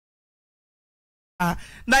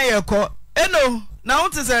na yeko eno na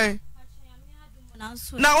what say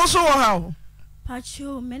na also how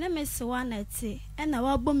Pacho me na me se wana ete e na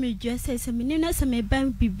wa bɔ me dua se me ni na se me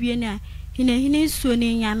ban bibie na hine so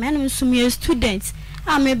ni nya me na so me student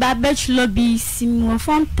a me ba bachelor BC mo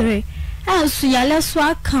form 3 a so ya le so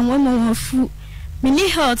aka mo mo fu me ni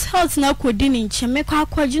health na kodi ni nche me kwa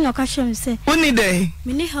akwaji no ka hwem se uni dey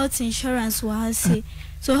me ni health insurance wa se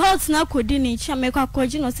so health na kodi ni nche me kwa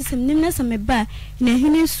akwaji no se me na se me ba na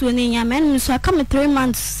hine so ni nya me na so aka me 3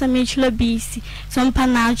 months se me bachelor BC so mpa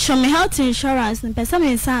na cho me health insurance na pesa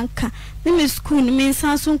me sanka ni me school ni me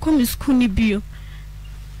sanso nko me school ni bio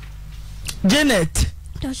Janet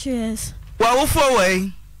yes wa wo for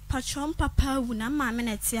way Pachom papa wu na ma me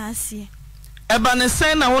na ti ase eba ne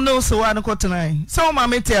sen na wo ne wo se wa ne kotenai se wo ma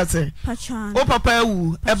me ti ase Pachon wo papa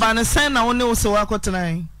wu eba ne sen na wo ne wo se wa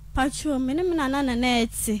kotenai Pacho me ne na na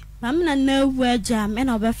eti ma me na wu aja me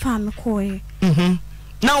na obefa me koye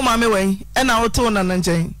na wo ma me we e na wo to na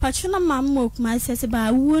nchen Pacho na ma mo kuma se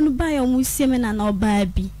ba wu no ba ya mu sie me na oba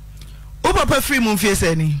bi wo papa free mu fie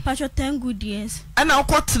se ni Pacho 10 good years e na wo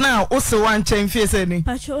kotena wo se wa nchen fie se ni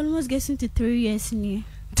Pacho almost getting to 3 years ni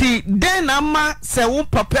ti den na ma se wo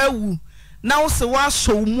papa wu na wo se wa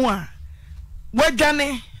so mu a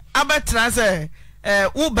wadwane abetra se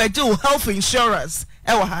wo beje wo health insurance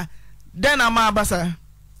e wa ha den na ma abasa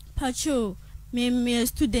Pacho me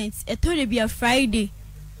student e to be a Friday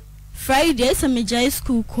is a major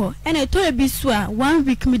school call and I told be so 1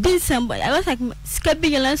 week me did somebody I was like scabbing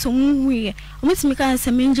yellow so we almost make us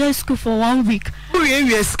a major school for 1 week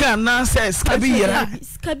we scan now says scabby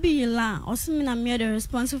yellow or something I'm made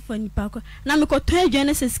responsible for Nipako now me got 2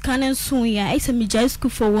 Genesis scanning soon yeah it's a major school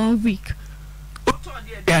for 1 week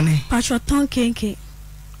Pacho ton kenke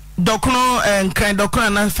Dokono and kind dokono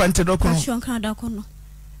na fante dokono Pacho kan dokono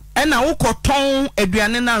ena wo koton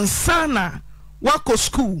aduane na nsana wako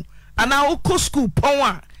school ana wo school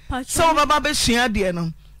pon a so baba be hia de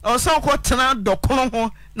no o so ko tena dokono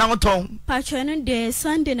ho na woton Pacho no de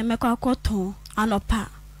Sunday na mekwa koton anopa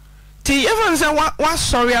ti even say wa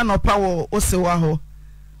sorry anopa wo osewa ho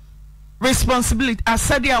responsibility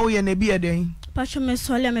asade a wo ye na bi eden Pacho me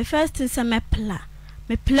sole me first say me pla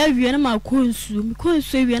wie na ma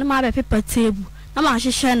konsu wie na ma be paper table na ma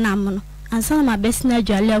hwehwe nam no ansa na ma best na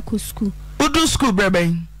adwale akọ school udu school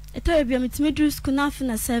breben eto bia metime do school na after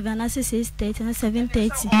na 7 na 6:30 na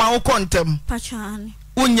 7:30 ma wo kontem Pacho ani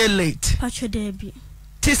unye late Pacho debi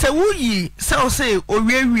ti se wuyi se o se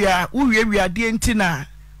owiewia de ntina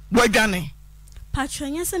wadwane Pacho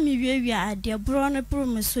nya se me wiewia ade bro no bro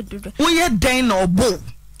me so dodo woye den na obo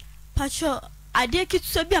Pacho ade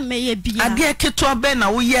kitu bia me ye bia ade kitu be na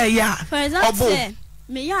woye ya for example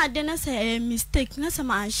me ya ade na say mistake na say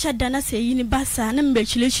ma shada na say yini basa na mbe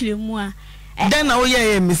chile mu a then na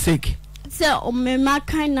woye mistake say o me ma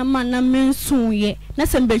kan na ma na mensun ye na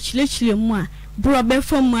say mbe chile mu a bro be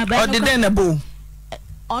fom mu aba o de den na bo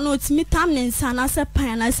ono timi tam ne nsa na say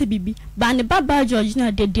pan na say bibi ba ne baba George na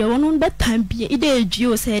de wono be tam bia ide edwi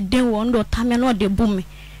o say den won do tam na de bu me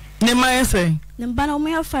ne ma say ne ba na o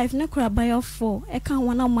me 5 ne kura ba 4 e kan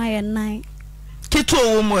wona ma 9 kitu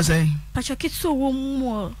wo mo say Pacho kitu wo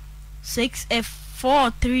mo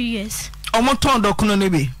 4 3 years omo ton dokono ne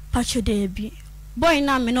bi Pacho debi boy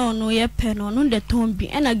na me no ye pe no de ton bi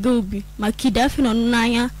na girl bi makida fi no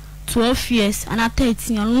nanya 12 years and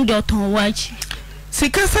 13 no de ton wachi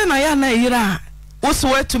sika se na ya na yira wo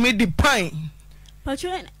so to me the pine Pacho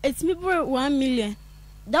it's me bro 1 million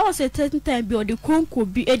that was a certain time bi o de konko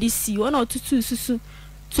bi edc one or two susu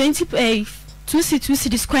 20 2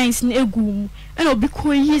 cities coins na egu mu and obi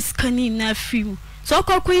ko yis kanin na free so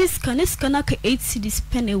ko yis kanis kana ka 8 cities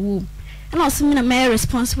pen e wo and also me na my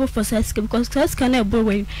responsible for Seska because Seska na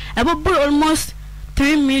borrow almost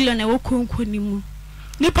 3 million e wo konko ni mu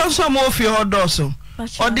nipa so mo fi hodo so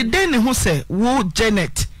o de den hu se wo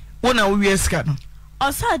Janet wo na wo wieska no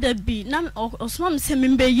osada bi na osoma me se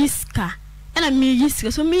me be yiska and me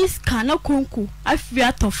yiska so me yiska na konko afi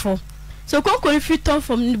atofo so konko fit off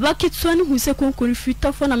from the bucket so who say konko fit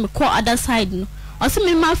off na me call other side no also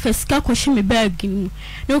me ma feska ko shi me bag ni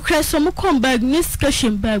no crash so mo come bag ni ska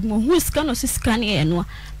shin bag mo who ska no scan e no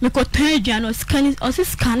me ko tanja no scan o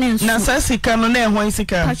scan so na sa sika no na ehwan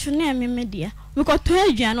sika Pacho na me media me ko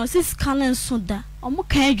tanja no scan so da o mo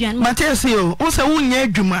kan adwan Matias yo o se wunya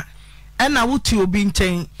adwuma ana wuti obi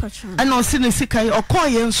nchen ana o se ne sika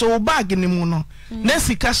okoye nso bag ni mu no na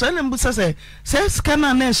sika so na mbusa se sika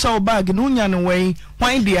na na sha bag no nya ne wai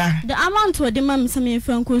hwan dia the amount of the mam some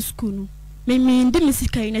franco school no me ndi me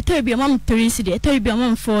sika na tebi mam 3 cedi tebi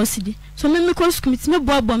mam 4 cedi so me ko school me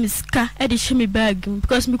boabo me sika e de she me bag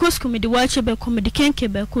because me ko school me de watch be come de kenke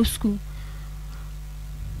be ko school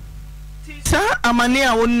sa amane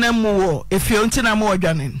a wonnam wo efie ntina mo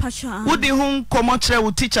odwane wodi hu komo kire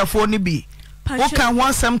wo teacher fo ni bi wo kan ho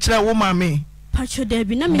asem kire wo mame pacho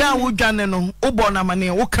debi na me da wo dwane no wo bo na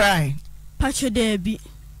amane wo cry pacho debi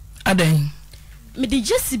adan me di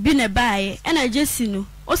Jesse bi na bae na Jesse no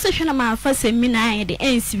o se hwe na ma fa seminar ye de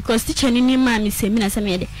ensi because teacher ni ma me seminar se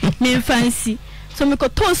me de me fancy so me ko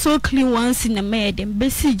to so clean once in a me de be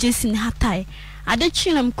si Jesse ni hatai ade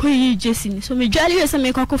chinam ko yi Jesse ni so me dwale we se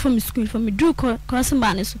me ko from school from me do cross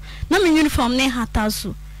ban so na me uniform ne hata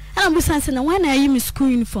so na bu sanse na when I yi me school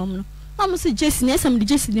uniform no na mo se Jesse ni esam de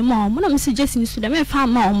Jesse ni ma mo na mo se Jesse ni so da me fa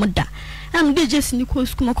ma o mo da na me de Jesse ni ko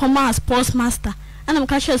school mo ko ma sports master and I'm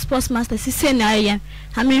catch sports master si say na I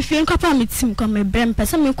am feeling kwapa me team come me brem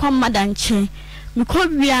person me come madan che me ko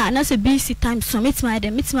bia na say BC time so meet my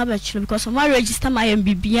bachelor because I register my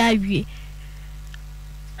MBBI wie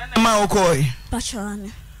ma okoi bachelor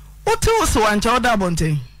what was one child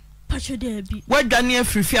abonte bachelor there be what dwane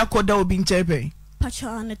afrifi akoda obi nchepe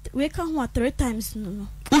bachelor we can what 3 times no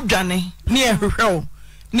udwane near hwehw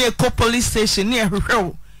near co police station near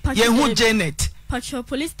hwehw ye hu Janet Pacho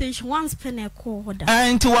police station once pen call order.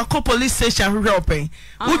 And to wako police station helping.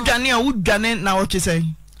 Udane na what you say?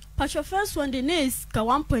 Pacho first one the names ka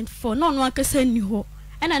 1.4 no one can send you ho.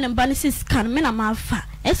 And an embassy scan me na mafa.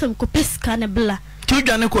 Esem ko peska ne bla.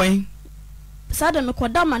 Tudane coin. Sada me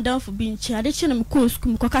kwada madam for being chair. De chine me ko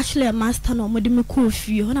school ko kashle master no mo de me ko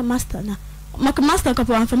fie. Ho na master na. Mak master ka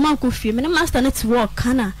pa man ko fie. Me na master net work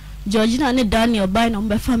kana. Georgina ne Daniel buy no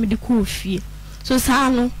be family ko fie. So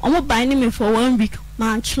sano omo buy me for 1 week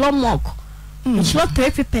man chlo mock chlo 3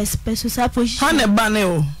 papers so sa position ha ne ba ne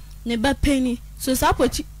o ne ba penny so sa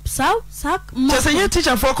just say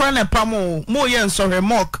teacher for kwa na pam mo ye nsore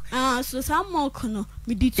mock so sa mock no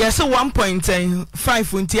me di yes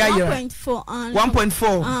 1.5 unti aye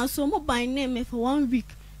 1.4 so mo buy me for 1 week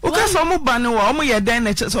okay so mo ba ne wa omo ye den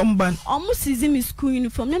na che so mo ban omo season me school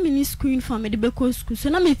uniform na me ni school uniform me de be ko school so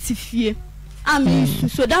na me tifie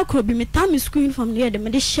so that could be me time screen from there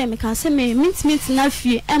me dey share me can say me meet na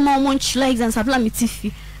fie e ma mo nchila exams abla me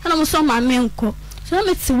tifi ana mo so ma me nko so na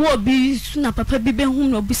me ti wo bi su na papa bi be hu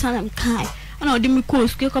no bisa na kai ana odi me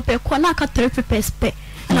course ke ko pe ko na ka 3 papers pe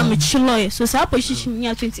na me chilo so sa position me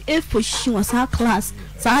 28 position was our class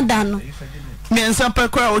sa da no me nsa pe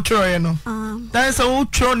kwa o tro ye no that is o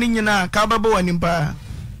tro ni nyina ka baba wani pa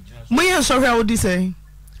mo ye so hwa o di say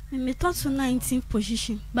me thought to 19th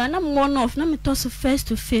position but I'm one off na me thought to 1st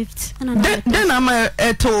to 5th and then I'm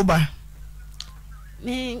a toba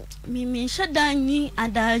me shada ni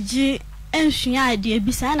adaji ensuya ade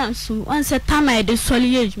bisa na so once time I dey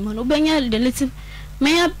solid man obenya the little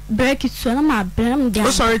me break it so na ma brem dia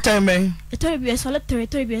oh sorry time me it will be a solid 3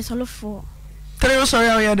 it will be a solid 4 3 sorry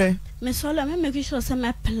how you dey me solid me make sure say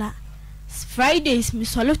me pla Fridays me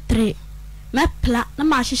solid 3 me pla na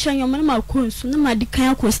ma hihye nyom na ma konsu na ma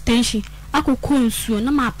dikan akọ station akọ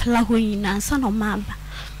na ma pla ho yina ansa no ma ba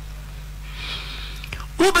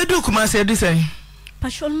wo bedu kuma say this say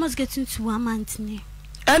Pacho almost getting to 1 month ni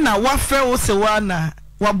na wa fe wo se wa na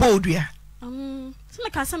wa bodua so me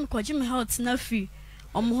ka say me kwaji me health na free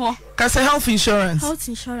ho ka say health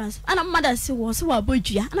insurance ana mother say wo se wa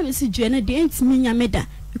bodua ana me se dua na de ntimi nya me da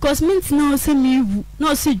because me ntina o se me wu na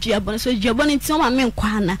o se dua bon so dua bon ntina o ma me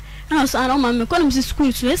nkwana ana so ana o ma me kwa me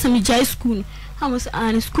school so ese me jai school ha so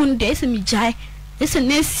ana school de ese me jai ese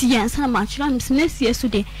next year sana ma chira me next year so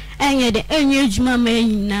de enye ejuma ma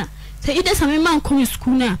yina se ide sa me man come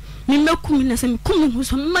school na me mekum na se me kum hu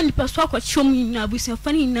so me man nipa so akwa mu yina abusia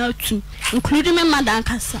fani na atu including me madan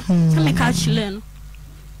kasa se me ka chile no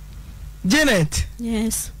Janet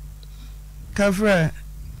yes Kafra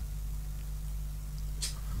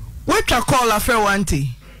what you call a fair auntie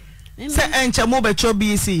say enche mo be cho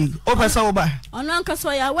BC o pesa wo ba ono anka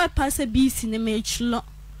so ya we pass BC ne me chilo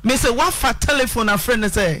me say what for telephone a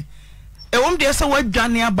friend say e wom de say wa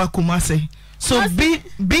dwane abakuma say so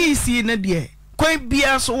BC ne de kwen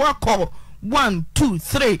bia so wa call 1 2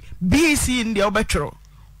 3 BC in the obetro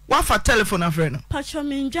what for telephone a friend Pacho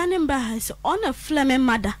me dwane mba has on a flame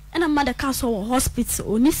mother and a mother castle hospital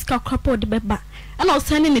oniska crop de beba and I was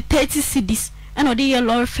sending the 30 cedis and o de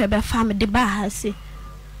lord febe family de ba has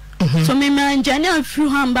so me dwane through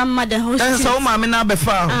hamba mother hospital so mama na be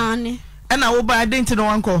fa ani and I will buy identity no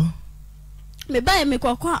one call me buy me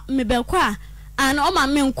kwa me be kwa and o ma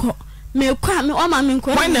me nko me kwa me o ma me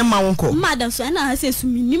nko when ma nko mother so na ha say so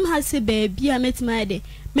minim ha say baby a metima de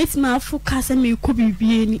metima focus me ko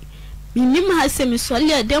bibie ni minim ha say me so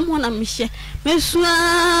le dem ho na me hye me so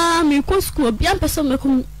me ko school bia pese me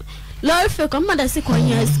ko lord fe ko mother say ko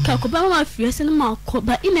yes ka ko ba ma fie say na ma ko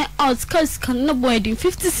ba in outskirts kan no boy din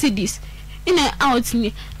 50 cedis in and out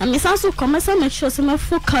me. And Miss Anso come as I make sure some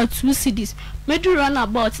for car 2 CDs. Me do run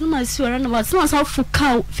about, no my see run about, no how for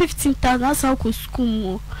cow 15,000 that's how could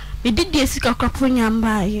school. Me did the sick crap when you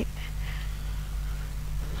buy.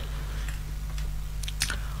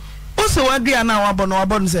 Also, what do you know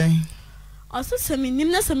about say? Also, some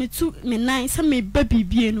nimna some 2 me 9 some me baby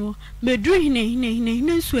bieno. Me drew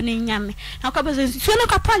hine swimming yammy. Now, Cabas, so no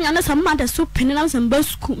capanya, and some mother so penance and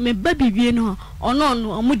bus me baby bieno, or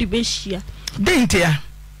no, or moody beshia. Didn't ya?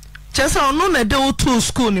 Just on no do 2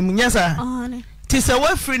 school in Yasa. Tis a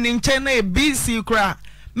way free in China, BC cra.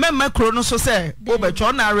 Memma Chrono so say, over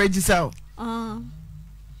John, I register.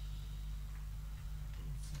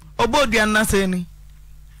 Obodian Nassani.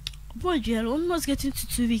 Boy, you're almost getting to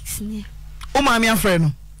 2 weeks near. Oh, my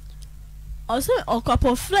friend. Also, a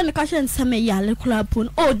couple of friend catching some yellow crapon.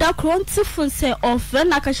 Oh, that crown phone say, or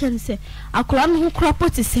friend catching say, a crown who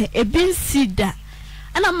crapot to say, a bean seed that.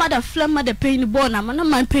 And a mother flame mother paying born, I'm not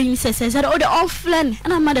my paying says, oh, the old friend,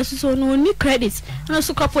 and a mother so no new credits, and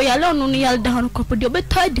also couple yellow no yell down a couple, you'll be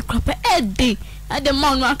tied the crop a day. At the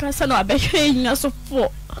mount, I can send a betraying us of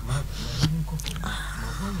 4.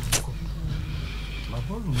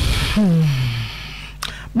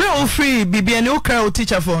 Bro free bibi any okra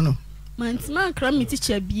teacher for no. Mantima kra me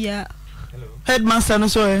teacher bia. Headmaster no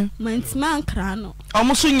so eh. Mantima kra no.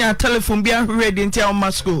 Almost nya telephone bia ready ntia o ma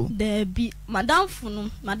school. There be madam fu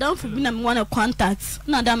bi na me want contact.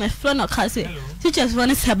 Na da me friend no ka say teachers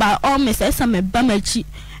want say ba all me say me ba machi.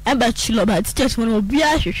 E ba chilo ba teachers want obi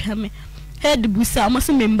ahwehwe me. Head busa almost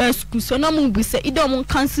member school so no mo busa I don't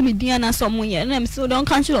cancel me dia na so mo ye. Na me so don't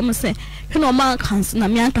cancel mo say. No man cancel na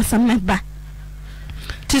me ankasa me ba.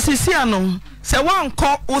 Tisisi ano se wan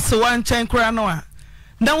ko wo se wan chen kra no a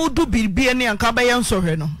na wo du bibie ne anka ba ye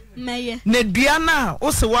nsohwe no meye na dua na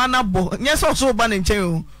wo se wan abo nye so ba ne nchen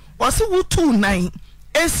o wo se wo tu nan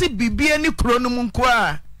esi bibie ni kro no mu nko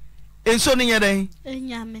a enso ne yeden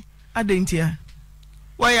enyame adentia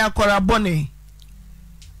wa ya kora bone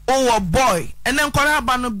o boy ene nkora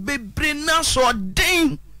aba no bebre na so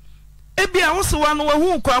den ebia wo se wan wo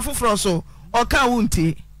hu ko afoforo so o ka wo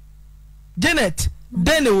ntie Janet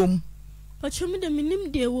then a womb. But you mean the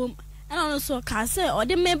minimum dear womb. And also, Cassa or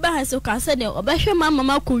the member has a Cassa there, or Basha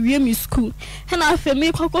Mamma could rear me school. And I feel me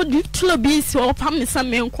cocoa do to be so pammy some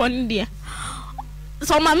man quantity dear.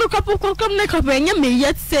 So my look up come make up and you may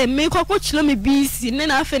yet say, make a coach let me be seen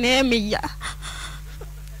and I feel me ya.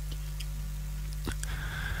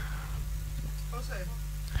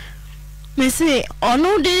 Missy, or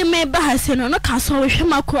no day member has seen on a castle with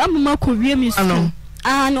Mamma could rear me school. No,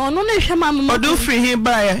 Mamma. Do free him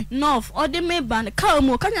by no, or the may ban a cow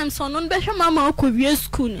more can son on Besha Mamma could be a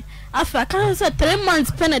school. After I can say 3 months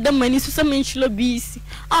pen at the money to some inch busy.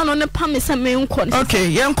 I don't know, Pammy some main corn. Okay,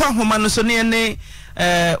 young Quahumano so near ne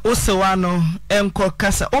Osawano, Emco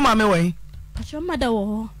Casa, oh, my way. But your mother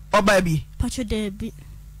or baby, but your Debbie.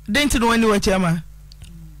 Didn't know anywhere, Chama.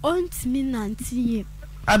 Aunt Nancy.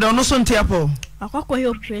 I don't know some tiapo. I got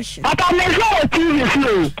your pressure.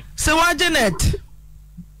 So what, Janet?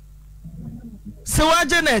 So what,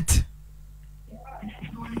 Janet?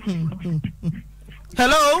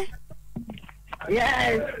 Hello?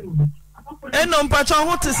 Yes. And no patron,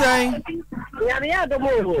 what to say? Yeah, the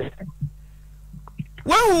move.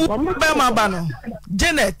 Well, who bear my banner?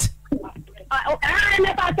 Janet.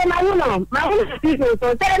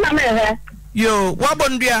 Yo, what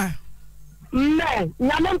bondia? No, I'm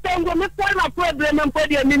going to put my problem and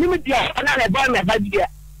put your minimum dear, and I buy my budget.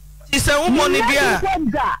 It's a woman, dear.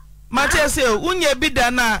 Matthias, unye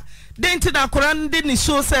bida na denti na koran de ni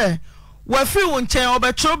so se wa free won chen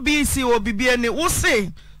obetro BC wo bibie ni wo se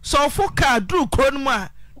so fo ka dru kron mu a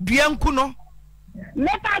dua nku no me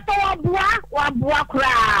ta to wa bua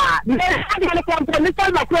kra me ade ne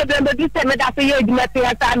compromise ma kra de me dise me da se ye eduma te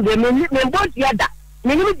ya ta me bo dia da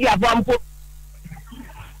me ni dia bampo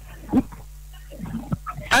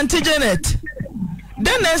Auntie Janet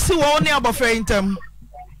then I see wo ni abofra intem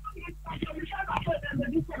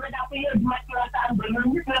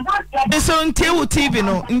so ntewu TV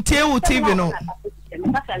no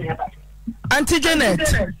Auntie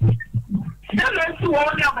Janet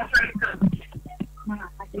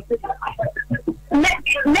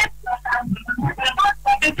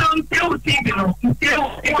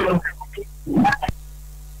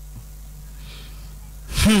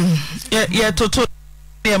yeah toto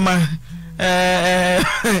ma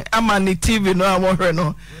ama ni TV no awohwe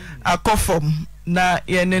no akofom na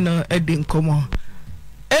yene no edi nkomo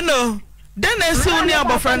eno den esi oni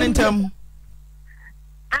abofra ntem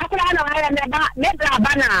akura na waya me bra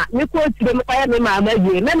bana me ko tire me kwaya me ma ma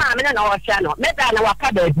ye me ma me na wo hia no me bra na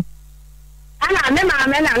waka da di ana me ma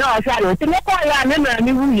me na no so no te me ko ya me ma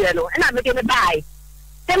mi wuye no na me de me bai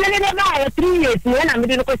te me de bai 3 years na me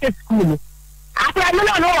de ko se school after me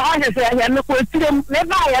no ho se se me ko tire me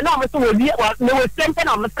bai na mo so wo bi me wo sente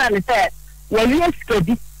na mo fra ne se wo li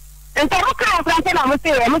skedi ento ko ka fra na mo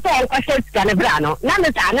se ko se skane brano na me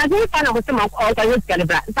sa na ni fa na mo se mo ko se skane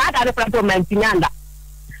bra sa da fra to mantinyanda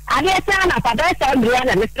ale sa na fa da se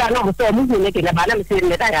mbriana me fra na mo so mo ni ke na ba na me se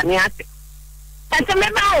me da ya ni ate ento me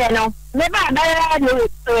bai no me ba da no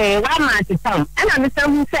wa ma ti tam ana me se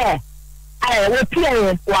hu se wo pie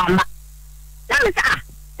wa ma na me sa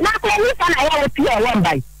na ko ni fa na ya wo pie wa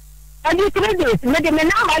mbai adi 3 days me de me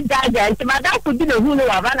na ma jaja nti ma da ku di na hu no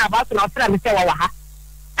wa ba na ba so na fra me se wa ha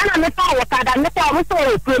ana me fa wo ka da me ko mo so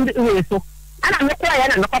wo pie we so ana me ko ya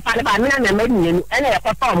na me ko fa le ba me na me ni nu ene ya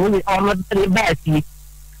ko fa mo ni o mo ni ba si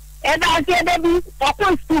e da si e de bi o ko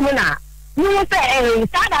school na ni wo se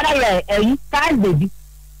sa da da ye yi ka baby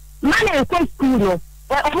mana ko school no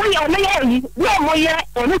o mo ye yi no mo ye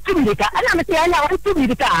o no tumidika ana me te na o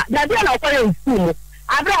tumidika da bi na ko ye school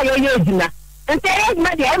abra yo ye jina nte ye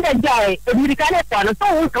ma de ende jai tumidika ne ko no so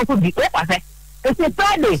wo ko bi ko kwa fe nte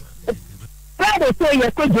Friday so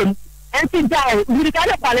ye ko jem nte jai tumidika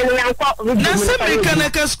ne kwa ne yan ko na se America na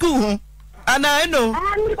ka school ho ana eno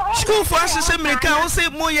school for us se America wo se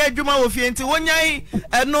mo ye adwuma wo fie nti wonyai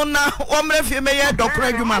eno na wo mre fie me ye dokora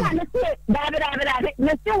adwuma no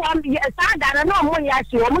me se wa sa da no mo ya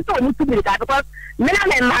shi wo mo so ni tumidika because me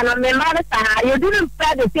ma sa you didn't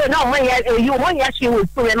Friday say no mo ya shi wo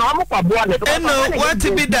so me no mo kwa bo me eno what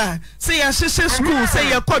be da say ya sheshe school say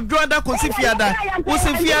ya kodroda ko si fiada wo si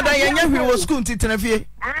fiada ya nya hwe wo school titena fie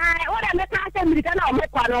ora me ka se America na mo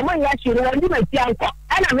kwa no mo ya shi wo ndi ma ti anko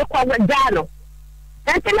ana me kwa jano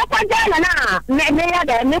ente me kwa jano na me ya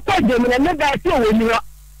da me kwa dem na me ba ti wo ni ro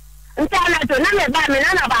nta na to na me ba me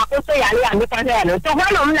na ba ko so ya le me kwa no to ho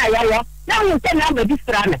no na ya yo na hu se na ba di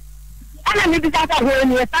fra me ana me bi ta ta ho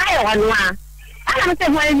ni fa yo ho no ana me se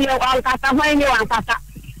ho ni o an ka ta ho ni o an ka ta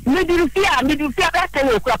me di fia ba se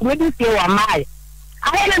ni ko me di fia wa mai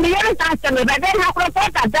ana me ya ta se me ba de na ko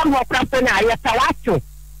ta dam ho kra po na ya ta wacho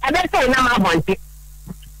abe so na ma bonti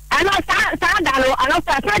ana sa da no ana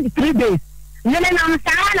sa 3 days ne na me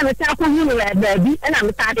sa na me sa ko hu no ba bi ana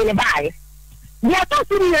me sa de ne bai ya to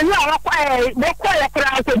su ni no wa ko ya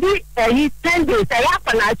kra ko di 10 days ya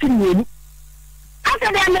pa na tu ni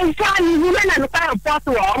after that me sa ni hu na no ka report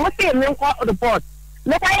wo mo se me ko report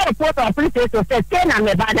me ka report o police so se na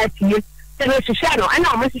me ba na tie se me shisha no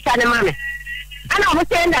ana mo shisha ne ma me ana mo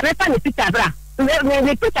se nda me fa ni picture bra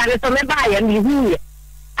me picture so me ba ya mi hu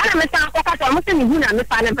ana me sa ko ka to mo se ni hu na me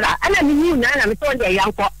fa ne bra ana mi hu na me so de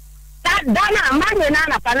yan ko da na ma ne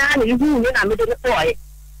na pa na ni hu ni na me de ko e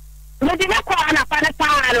me de ko ana pa na pa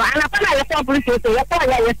no ana pa na ye ko police so ye ko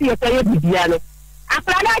ya ye si ye ko ye bidia no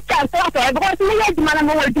afrada cha so so e because me ye di mana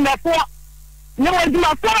mo di ma fo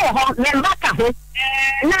ho me mbaka ho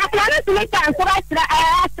na afrada tu me cha so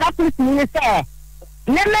extra police ni se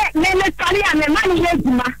me kali ya me mani ye di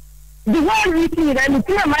ma the whole week ni na ni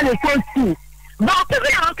ma le so si ba ko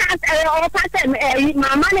na o ka se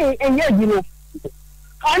mama ni enye di no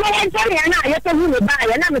ono ye so ni na ye to hu ni ba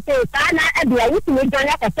ye na me se ta na e bia wuti me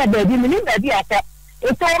jonya ka se ba bi mi ni ba bi ate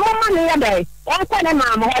ito mo mani ya dai o ko na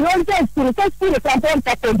mama ho no se school ka pon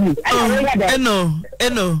ta to bi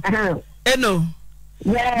eno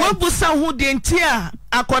wo busa hu de ntia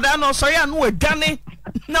akoda no so ya no wadwane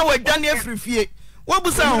na wadwane afrifie wo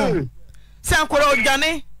busa hu se akoda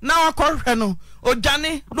odwane na wakorhwe no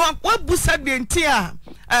odwane no wo busa de ntia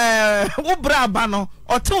wo braba no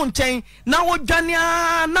oto nchen na wodwane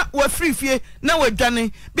na wafrifie na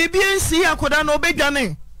wadwane bibi ensi akoda no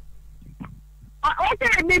obedwane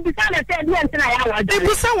okay bibi sa le se bi ntina ya wadwane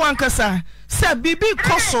bibi sa wankasa se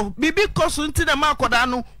bibi koso ntina ma akoda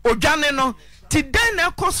no odwane no ti den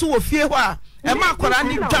na koso wo fie ho a e ma akoda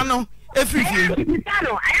ni dwano efrifie bibi sa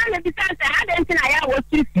no aya le bi sa se ha ntina ya wo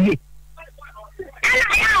fie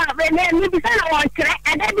ana ya me bi sa na wo kire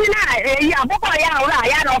ade bi na ya boko ya ora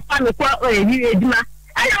ya na ofa me ko edima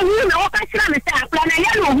ana hu na wo ka kira me se akla na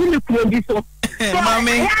ya no hu me kuro bi so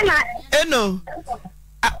mami eno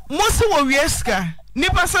mosi wo wieska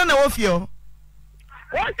nipa sa na wo fie o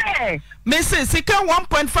okay me se sika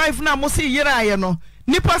 1.5 na mosi yira ye no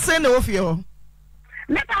nipa sa na wo fie o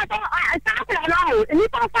me ka to sa akla no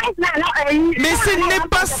nipa 5 na no me se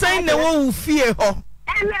nipa sa na wo fie ho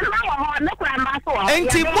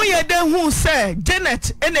enti mo ye de hu se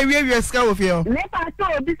Janet ena wiewie ska wo fie o me pa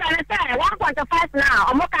so bi sa na say 1.5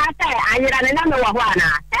 na o mo ka say ayira ne na me wo ho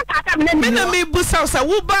ana se ka ka me na me busa sa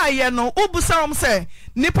wo ba ye no wo busa om se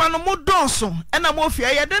nipa no mo donso ena mo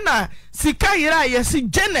fie ye de na sika yira ye si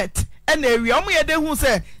Janet and area. Yede who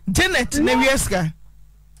say Janet Nevieska.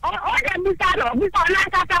 Oh, Bisano,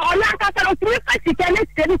 Bisano, 3 passes,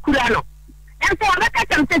 Kurano. And so I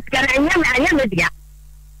got some sister and I am media.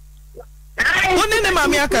 One in the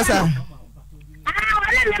Mamia Casa.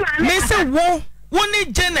 Mr. Wo,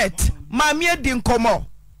 one Janet, Mamia didn't come up.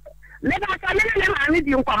 Never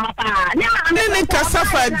didn't come up. Never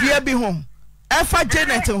Casafa, dear be home. Alpha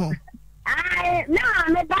Janet home. I now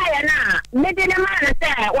me buy now. Me didn't man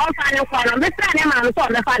say one final corner. Me say man so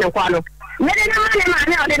me final corner. Me didn't man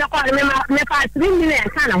now they call me 3 million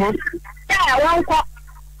kind of. Yeah, one call.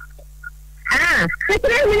 3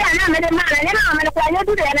 million na me de man. Na me ko you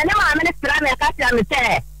do there na me de me ka me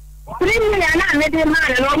say 3 million na me de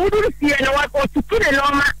man no mu do see na what to put the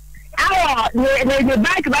normal. The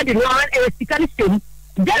bike about the normal is still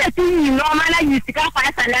jealousy normal you still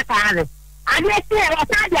 500,000. I just say I was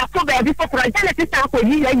not a baby for project to start for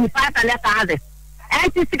you 500,000.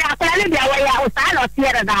 And to see a plan the way I was out of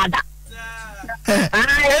here that.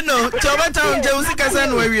 I know, Tobata Josie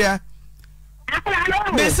Casan where we are.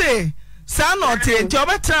 They say, son or ten,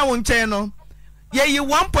 Tobata won't channel. Yeah, you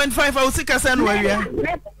 1.5 or 6 Casan where we are.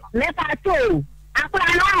 Let us do. I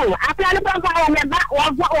plan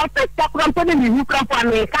what the stock company you come for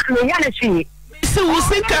me, can't me, so we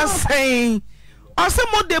see can say.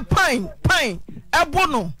 Asemo de pine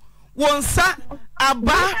ebono wonsa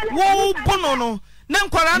aba wo bono no na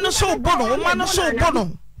nkwara no so bono wo ma no so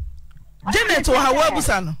bono Janet wo ha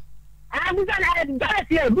wabusa no abusa na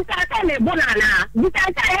dare busa ka me bono na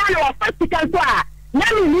busa ka ya no hospital to a na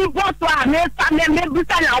mi go to a me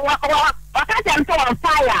busa na wa ka tem to on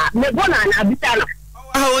fire me bono na busa no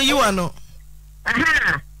how you are no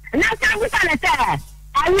aha na ka busa na say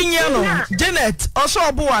awinya no Janet oso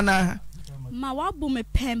obo wana ma wabu me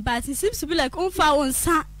pen but it seems to be like on fa on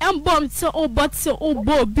sa and bomb so o but so o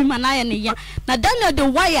bo bi ma na ya ne ya na Daniel the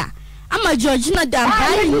wire ama Georgina da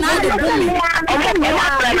by na the boom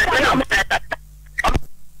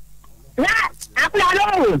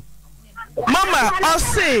Mama I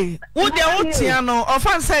say wo de wotia no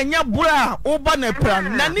ofan say nya bura o ba na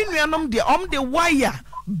pran na ni nuanom de the wire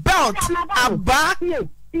belt aba ya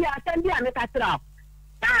send ya me ka tra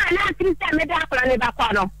na Christian me da akora ne ba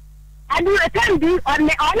kwa no I do a can be on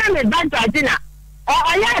the bad Georgina. Or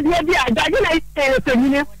I have the Georgina is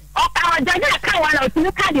saying, or our Georgina can one out to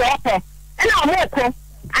look at the offer. And I'll make her.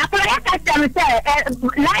 After I catch them say,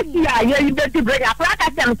 last year, you better bring up. I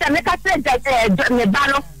catch them say, make us say that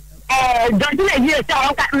Georgina here, so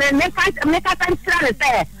make us and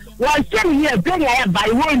say, well, same here, bring her by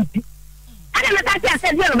one. And then I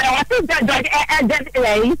said, what is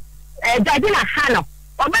Georgina Hannah?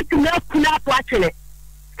 Or make to know watching it.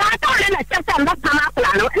 Okay.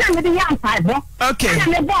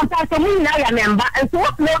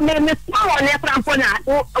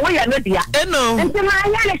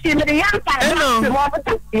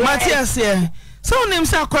 Matthias here. So name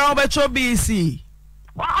sa kwa obecho BC.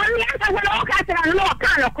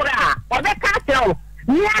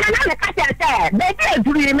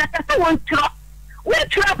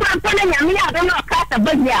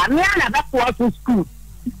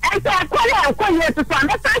 And so I call you to some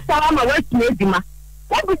first time I work with him.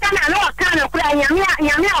 What we can know kind of cry,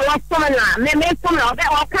 Yamia was someone, may make some of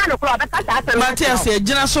all kind of club. Matthias,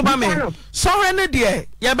 Jina Sobame. So, any dear,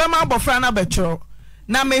 Yabama Bofana Betro.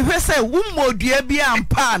 Now, may we say, Wumbo, dear, be and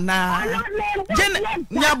pa na. Jen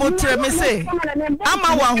Yabotre, me say, I'm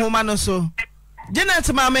a woman so.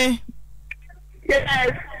 Janet, mammy.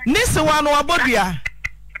 Yes. Nissa one or Bodia.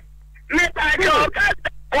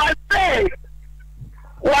 What say?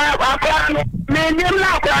 Well, I mean, you're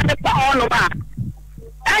not going to pound about.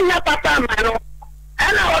 And your papa, man.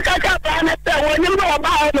 And I will catch up on it when you know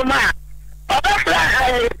about the man. But that's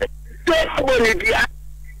Bolivia.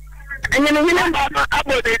 And you know about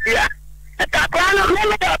Bolivia. At that point, I'm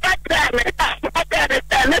going to go back there. I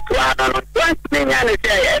understand it. 20 million a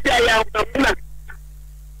day. Every young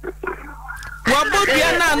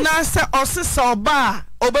Wabodia na nasa osisa oba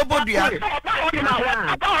obebodia.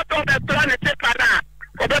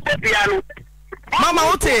 Mama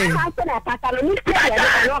Ote.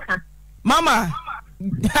 Mama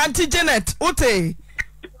Auntie Janet Ote.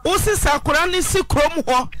 Osisa kurani si krom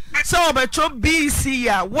ho se obecho BC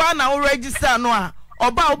ya one na register no a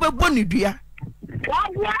oba obeboni dua.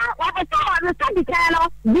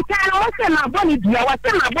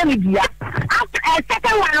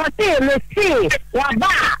 Second one was say, let's see, what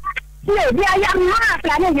bar. No, they are young man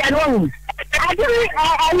planning their own. But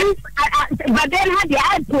then had the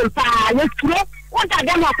ad let's see what are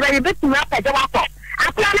them of very bit to up at the water.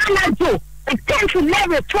 I plan on that too. It came to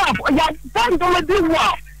level 12. You don't do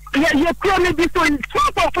well. you call me between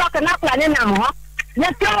 12 o'clock and up planning now.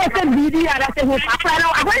 Yes, you also be I said, who's a plan?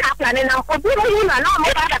 I went up planning now. For people who know, no, I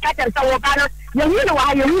got to tell you know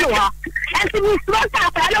why you know. And to be slow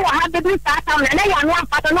up, I don't have to do that. And I am one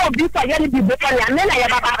part of no before you be booked, and then I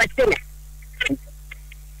have about a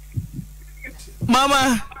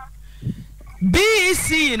Mama,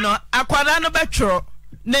 BC no akwada no betro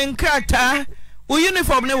ne nkrata wo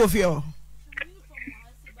uniform ne wo fio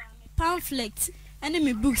pamphlet and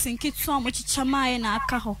me books and kids so much chama na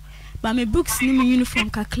aka ho but me books ni me uniform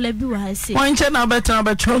ka club wa ha se won che na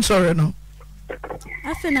betro sorry no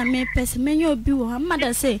afa na me person me obi wo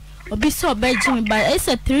amada say obi so oba jimi but I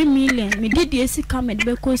said 3 million me did esi come and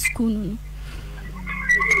be go school no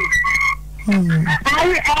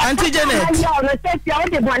Auntie Janet. Now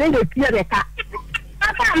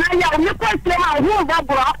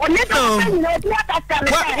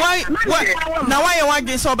why you want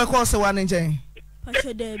to so because one in Jane?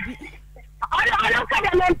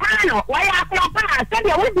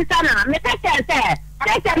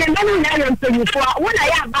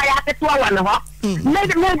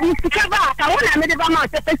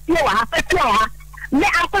 Me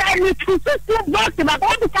apply me to box about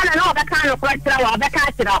all the kind of question or the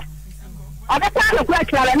catch up. Or the kind of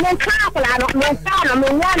question and then couple no sound no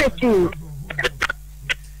reality.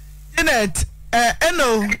 Janet, eno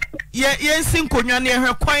ye sinkonwa ne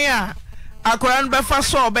hwe kwan a akora no befa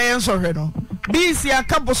so obeyen so hwe no. Bisi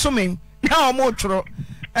akabosome na omo tworo.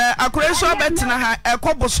 Akora so betena ha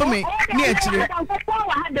ekobosome ne atire.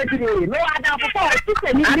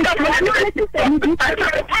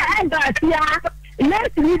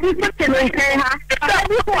 Let's read this to me.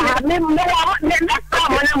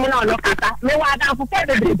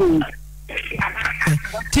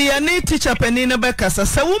 Tiani teacher penina bekasa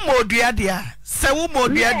se wo modua dia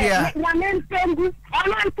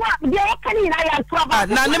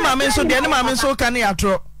na ne mame so kan ya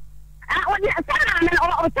tro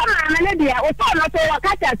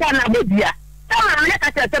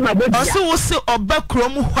Osi wosi oba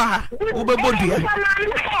krom ho a wo bebodua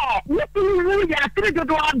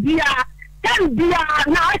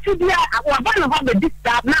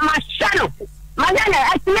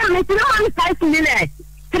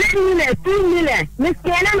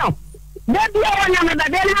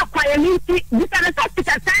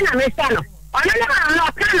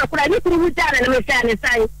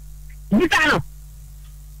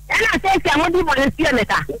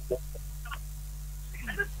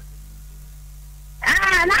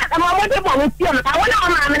I'm what you want to I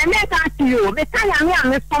want to make that to you. The time I'm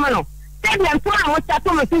Miss Pomano. Tell them to what you're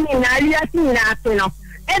talking in Ariatina.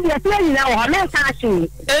 And you're saying now, I'm not catching.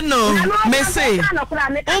 No, me say,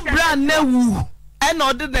 Obra newu, and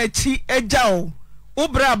order the chi a jow,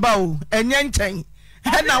 Obra bow, and yanchang.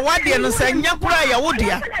 And now what do you say, Yapra,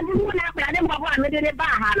 Wodia?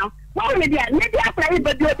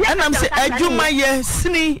 And I'm saying, I do my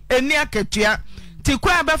sni and near Katia. Ti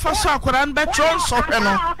kwa be fa so akora n be tro so hwe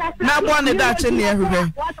no na bo ne da che ne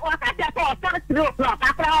ehwe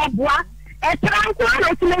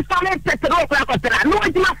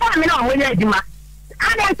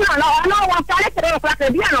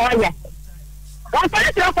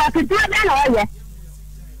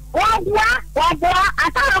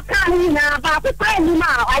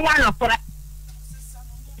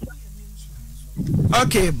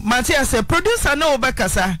Okay, Matthias, producer no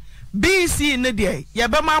bekasa BC ne de ye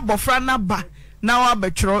be ma bofra na ba na wa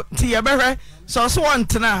betro ti ye be hwe so so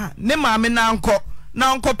wontena ne maame na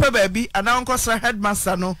nko pe ba bi ana nko sa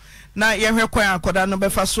headmaster no na ye hwe kwan akoda no be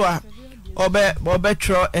fa so a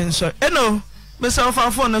obetro enso eno me so fa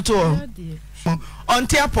phone no to on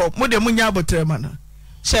tiapo mo de munya abotre ma no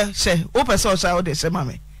she wo pese o sha wo de se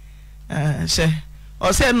mame she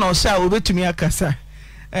o se no sha wo betumi akasa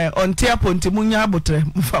on tiapo nti munya abotre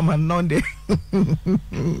mfama no de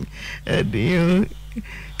Dio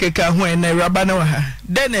keka ho na raba na wa ha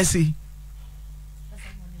denesi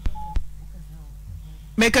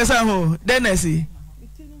mekasa ho denesi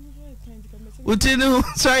utinu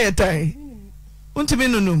so yetai untimi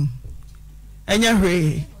nunum enya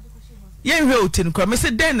hwe ye hwe utinu kwa me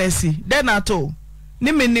se denesi denato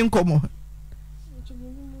ni menim komo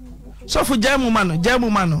so fu jamu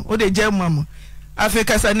mano o de jamu mamo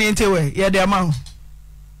Africa sanite we ye de ama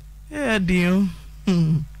Dio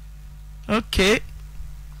okay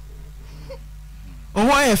o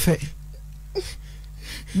efe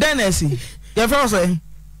Denesi your friend say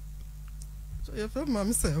so your friend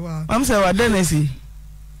mama say wa Denesi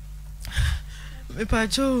me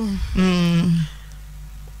pacho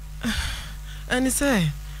and he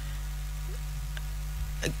say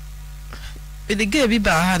the gay bi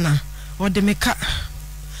ba ha na o de me ka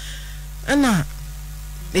ana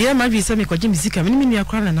ya ma bi se me kwaje misika me ni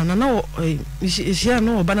akwa na na shia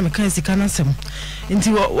no ba na me kan sika na sem nti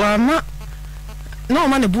wa ma na o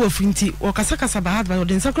ma ne bu afu nti o kasa kasa ba ha ba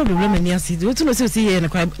de nsa kro be me ni asi o tu no se ye ne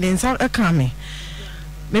kwa de nsa aka me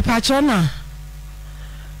pa cho na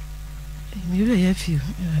me be ya fi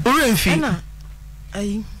o re fi ana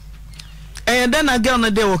ai then na girl na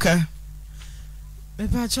de woka me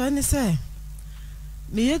pa cho ni se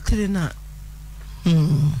me ye tire na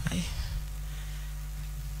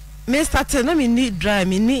me started na me ni dry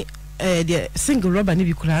me ni the single rubber ni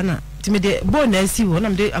bi kura na ti me de bone na asi wo na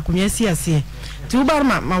me de akonya asi ase ti wo bar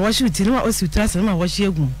ma washi ti ni wa osi utrase ma washi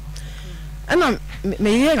egu ana me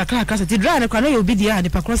ye ga kaka ti dry na kwa na ye obi dia de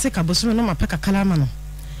pa cross ka boso no ma peka kala ma no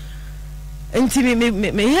enti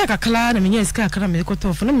me ye ga kala na me nya ska kala me ko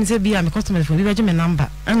to fo na me se bia me customer fo bi ba je me number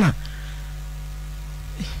ana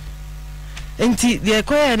enti de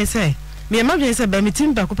ko ya ni say me ma je say ba me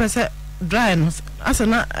timba ko pese dry no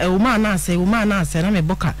asana uma na ase na me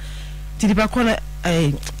boka tidipa ko na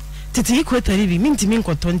titi equator bi minti min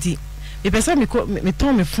ko 20 me pese me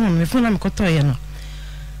ton me phone na me ko to ye no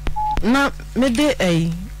na me de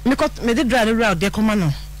me de dry round de ko ma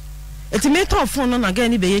no eti me ton phone no na ga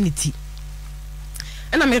ni be ye ni ti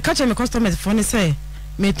na me catch me customer phone say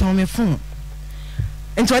me ton me phone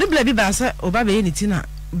enti ori bla bi ba say oba be ye ni ti na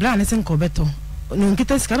bla ne sen ko beto no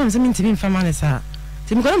nkita sika na me se minti min fa ma ne sa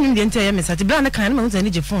ti mi ko na mi de ntia ye me sa ti bla ne kan na me nze ni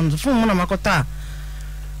je phone mo na makota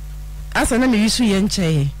asa na me yisu ye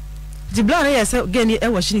nche ti bla ne ye se gani e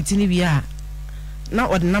wo shini ti ni wi a na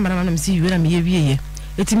odi number na me si yiwe na me ye wie ye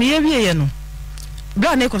eti me ye wie ye no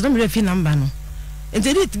bla ne ko na me refi number no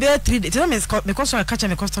enti dit be 3 days na me ko so catch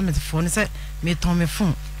me customer phone say me ton me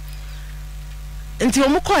phone enti o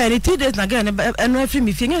mo ko ye 3 days na ga ne no free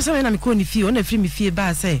me fie nya so na me ko ni fie o na free me fie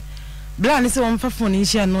ba say bla ne se won fa phone ni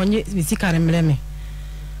hia no nye me sika ne mre me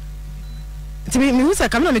ti me husa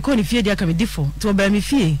kamna me ko ni fie dia ka me difo to ba me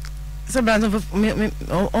fie so bla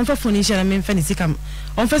on fa phone ni hia na me fa ni sika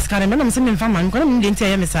on fa sika ne me na me se me fa man ko na me de ntia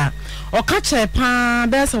ye me sa o ka che pa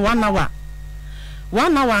be se 1 hour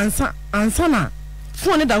ansa na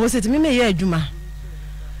phone da ho se ti me ye adwuma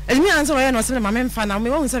elmi ansa wo ye no se ma me fa na me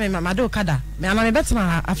wo se me ma de okada me ana me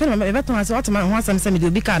betena afa me betena se otema ho asam se me de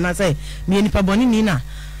obi ka na se me nipa boni ni na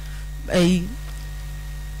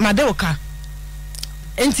madeoka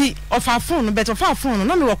enti ofa phone bet ofa phone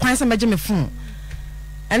na me wo kwan se meje me phone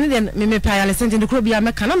ene de me pa ya lesenti de kro bia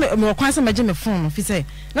me ka na me wo kwan se meje me phone fi se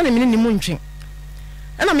na me ni mu ntwe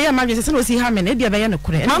ena me ya ma se no si ha me na bia be ye ne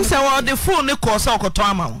kure mam se wo de phone ne ko sa okoto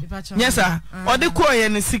ama wo nyesa o de ko ye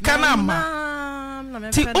ne sika na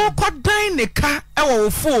ama ti o ko dan ne ka e wo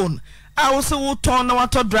phone a wo se wo ton na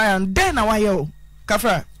wato dry and then na wa ye o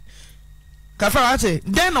kafra ate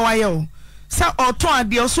den na wayo sa oton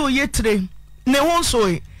ade so yetre ne won so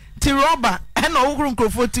ti rubber e na oguru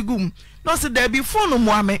nkrofo tigum no se there be phone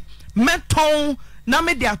mo ame meton na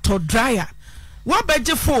me dia to dryer wa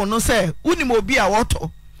beje phone no say unim obi a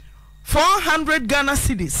woto 400 Ghana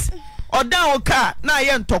cedis odan oka na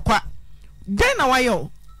ye ntokwa den na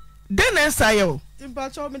wayo den na sayo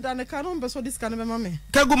Timpacho me dane kanon be so diska me mame.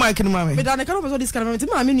 Kagu mic ni mame. Me dane kanon be so diska me. Ti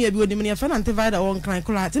mame ni abi wodi me fa na antivida won kan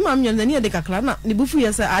kula. Ti mame nyanda ni de kakla na ni bufu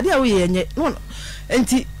ye se ade a wo ye nye. No.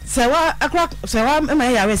 Enti se wa akra se wa e ma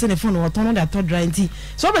ya we se ne phone wo ton da to dry enti.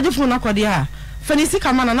 So be je phone akode a. Fa ni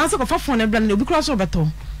sika mana na se ko fa phone e bla na obi kura so beto.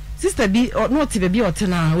 Sister bi no ti be bi o te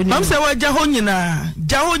na oni. Mam se wa ja ho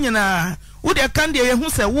nyina. Wo de kan de ye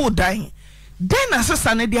hu se wo dan. Den na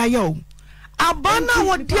sesa ne de ayo. Abana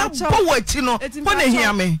wo dia bo wachi no ho na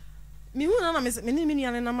hia me hu na me ni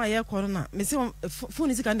ane na ma ye corona me se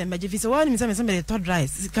phone sika na maje fi se wa ni me se me to dry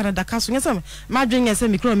Canada kaso nyesa ma dwen se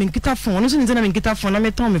micro me nkita phone no so ni na me nkita phone na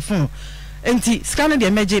me ton me phone enti sika na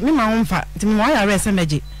de maje me ma ho mfa enti me wa ya re se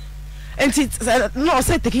maje enti no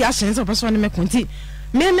se take ya shen so person me konti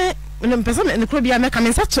me person me nkro bia me ka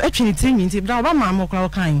me sa to atwini timi enti bra oba ma mo kra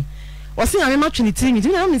kan o se ya me ma twini timi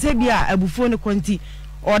enti na me se bia abufuo ne konti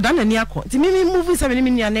o da na ni akọ ti mi movie say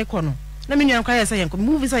me ni ane kọ no na me nua kwa ye say yenko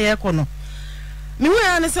movie say ye kọ no me hu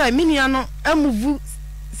ya ne say me nua no amuvu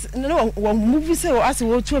no movie say o ase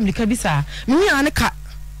wo tu amika bi sa me hu ya ne ka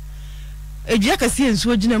ejia ka si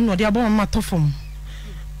ensu oginam no de abọ ma tofom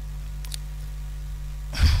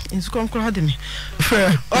ensu kom kro hade me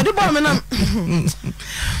o de bo me na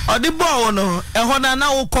o de bo no e ho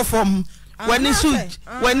na wo kofom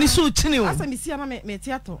wani su chini o asa me si na me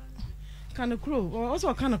theater kana kro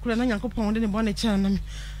also kana kro na Nyankopon de ne bo na cha na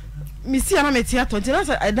me si ana me tia to ntina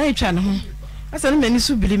sa adan twa ne ho asa ne mani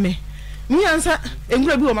su bili me mi ansa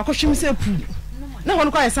engura bi o makohwem se pu na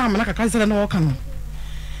hono kwa yesa amana kakra se na wo kana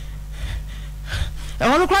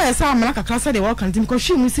hono kwa yesa amana kakra se de wo kana tim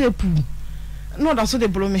kohwem se pu No, that's what they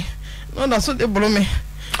blow me. No, that's what they blow me.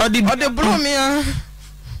 Or they blow me.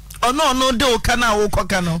 Oh no, do kana wo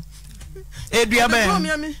kokano. Edua be.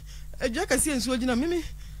 Blow me. Edua kase enso gina mimi.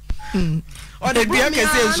 Or the edua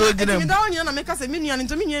kase enso gina. Me down here na make kase me nua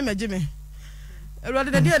nto me nua meje me.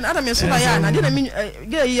 Ewurade de na ada me so da ya na de na me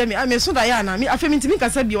ge me me so da ya na me afemi ntimi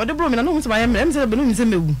kase bi o de blow me na no hu se ba ya me se be no hu se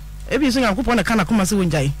mewu. Ebi so Yakobon na kana koma se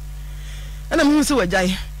wonjai. Ana me hu se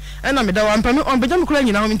wajai. Ana me da wa mpa me on beja me kura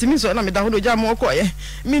nyina ho ntimi so na me da ho do ja mo koye.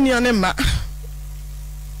 Me nua ne ma.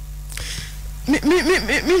 Me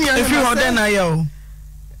if you order na yo.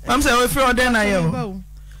 I'm saying if you order na yo.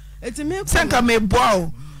 Eti me sanka me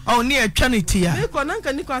boa o ni atwa ne tia. Me ko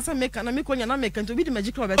nanka ni ko asa meka na me ko nya na meka nto bi di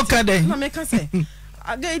magic club eti. Na meka say.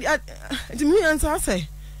 Eti me answer say.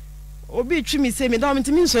 Obi twi me say me da me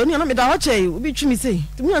ntimi so ni na me da ho che obi twi me say.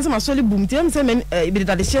 Eti me answer ma soli boom ti am say me bi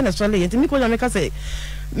da de share na soli eti me ko nya meka say.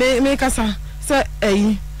 Me kasa say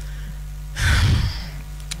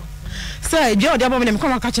say je odi abom ne me ko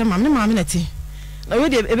ma ka che mam ne ma me na ti. Na we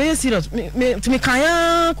dey ebe serious me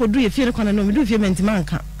kan ko du ye fie ko na no me du fie menti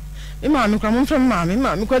manka me ma me kra mo mfrem ma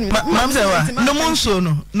me ko mam say wa no munso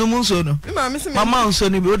no me ma me se mama unso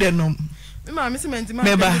ni bi o de no me ma me se menti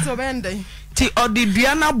manka so be ndai ti odi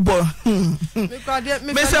dua na bo me ko de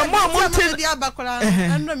me se mo ti dia bakora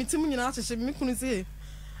ando me timu nyina ahyehyɛ me kunu se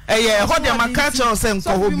ho de maka cho se nko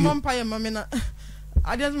ho bi mo mpa ye ma me na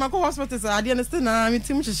ade ma ko hospital sa ade ne still na me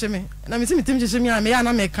tim hyehye me na me tim hyehye me a me ya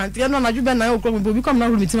na me kan te no na dwube na okro me bi kom na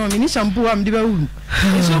hu me tim me ni shampoo am de ba hu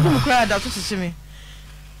so ko mu kra da to hyehye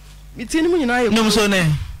me tin mu nyina ye no so ne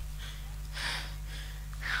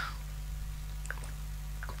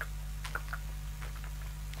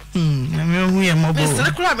na me hu ye mo bo me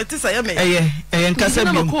sele kra me tisa ye me nkasa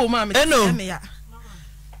bi eno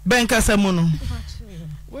ben kasa mu no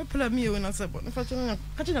we pla me we na sebo na fa chona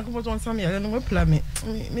ka china ko boton sam ya no we pla me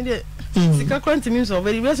de sika kwanti mi so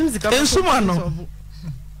very we sim sika ensuma no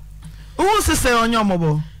wo se se onyo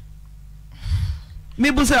mobo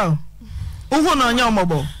mi busa wo na onyo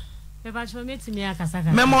mobo me ba choma metimi akasa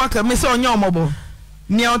ka me mo aka me se onyo mobo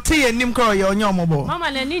ni ote enim kro ye onyo mobo mama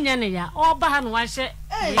na ni nya ne ya oba ha no wa hye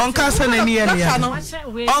onka se na ni ya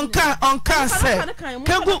onka se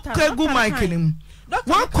kegu mic nim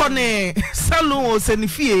wa kone salon o se ni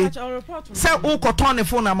fie se wo koton ne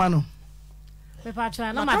phone ama no me pa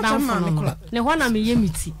tra na madam phone ne ho na me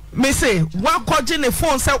yemiti me say wa koje ne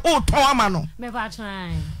phone se wo ton ama no me pa tra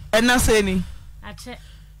ena se ni ache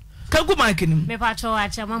kegu mic nim me pa tra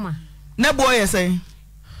ache mama na boy ye say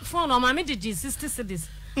phone o ma me digi 60 cedis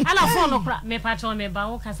ala phone kra me pa tra me ba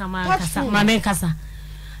wo kasa ma me kasa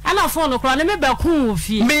ala phone kra ne me ba kun wo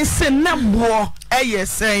fie me se na bo eye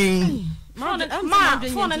say phone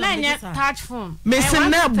na nya touch phone me se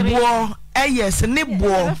na bo yes ne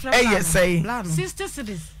bo say 60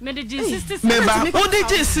 cedis me digi 60 cedis me ba o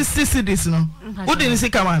digi 60 cedis no o de ni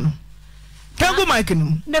sika ma no kango mic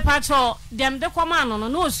no me pa tra dem de koma no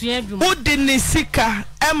no osua adwuma o de ni sika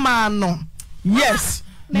e ma no yes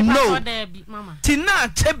no tina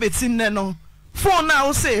chebeti ne no phone na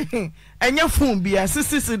o say enya phone bia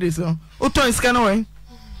 60 cedis no o ton sika no we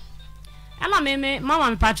ala me mama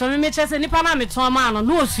me patro me chese nipa na me ton ma no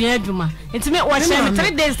osua adwuma enti me wo share me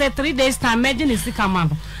 3 days time me di sika ma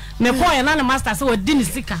no me ko ye na ne master se wo di ni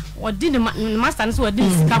sika wo di ni master ne se wo di ni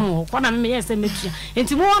sika mo ko na me ye se me tua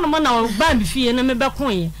enti mo wono mo na ba me fie na me be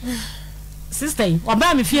kon ye sister o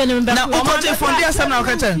ba me fie na me be na o ko je phone dia sam na o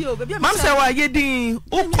ka che mam se wa ye din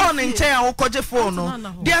o ko ne nche a o ko je phone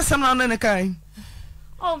no dia sam na no ne kai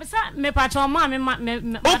oh me patro ma me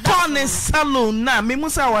o ko ne salon na me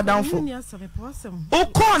musa wa downfo o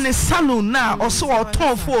ko ne salon na o so o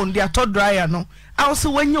ton phone dia to dryer no a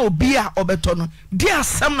so wanya obi a obeto no dia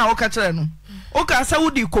sam na o ka kire no o ka sa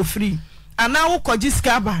wudi ko free ana wo ko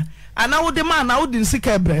jiska ba ana wo de ma na wo din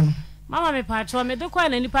sika ebre no mama me patro me de ko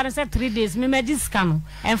na nipa se 3 days me jiska no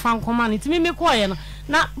enfa nkoma no ti me ko ye no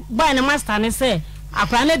na boy na master ne se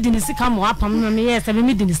akwa na di sika mo apam no me yes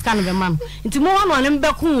me di sika no be man nti mo wano ne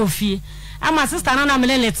mbe ko ofie ama sister na me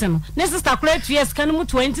lete no ne sister kura 2 years kan mu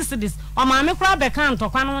 20 cedis o ma me kura be kan to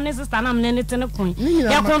kwa no ne sister na me lete ne kun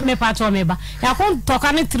ya ko me patro me ba ya ko to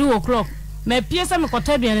ka ne 3 o'clock me pie se me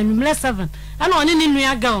kota bia na me 7 ana one ne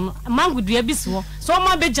nua girl no mangudu ya bi so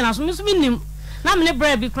ma be gina so me so nim na me ne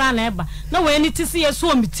bra bi kura na eba na we ni ti se ye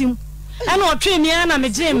so mitim ana o twe mi na me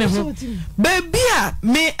je me ho baby a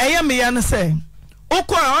me eye me ya ne se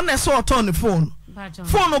oko on na so turn the phone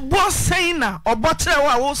boss saying na obotre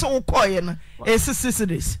wa wo so ukoye na 60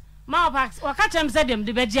 days ma waka chem say dem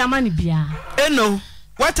de beji amani bia eno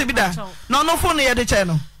what be that no phone ye de che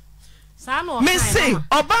no sa no me say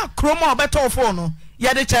oba kroma obeto phone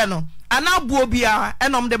ye de che no ana buo bia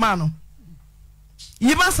enom de ma no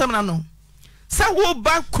Yima samna no. Sa wo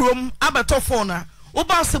ba krom abeto phone a. Wo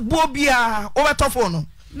ba se bo bia wo beto phone no.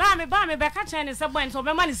 Mami ba me beka chen se boy so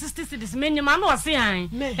be money 60 cedis me nyima no se an.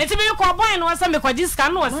 Enti me ko boy no se me ko diska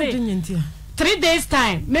no se. 3 days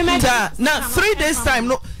time. Me na 3 days time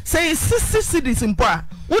no. Say 60 cedis mpo a.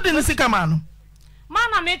 Wo de no sika ma no.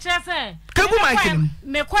 Mana me kire se. Kagu makin.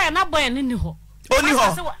 Me ko na boy ni ho. Oni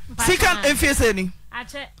ho. Sika efese ni.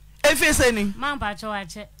 Ache. Efese ni. Man ba cho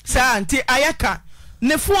ache. Sa anti ayaka.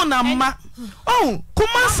 Ne phone na ma. Oh,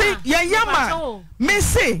 kuma se ya yama. Me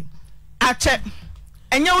say ache.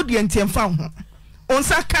 Enya wo de ntiemfa ho.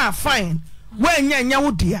 Onsa ka fine. Wa enya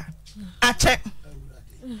wo de ache.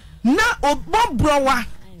 Na obobrowa,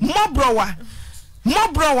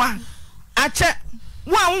 mobrowa. Ache.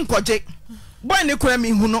 Wa unkoje. Boy ne kura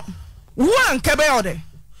mi hu no. Wo anka be ode.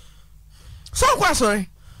 So kwa sorry.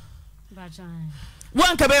 Wo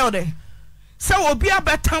anka be ode. Se obi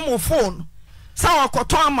abetam wo phone. Sa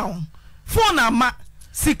wakoto ama wo. Phone ama,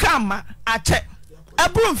 sika ama, ache.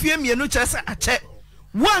 Abru mfie mienu kire se ache.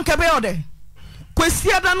 Wo anka be ode.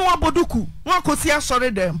 Kwesi ada no aboduku, wo akosi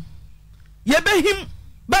asore dem. Ye behim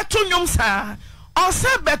beto nyom sa.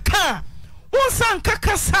 Ose beka. Wo san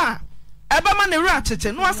kakasa. Eba ma ne ra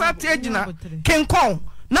cheche no asa te agina kenkon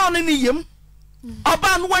na one ni yem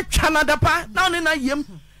oba no watwa na dapa na one na yem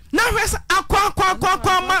na hwes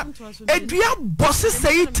akwa ma edua bosse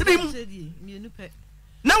sei trim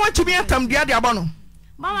na watumi atam dia de abo no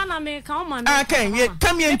mama na me ka o ma okay ye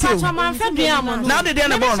come here too now the day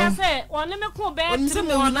na bo no say one me ko be trim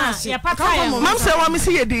na ye pata ya mam say wa me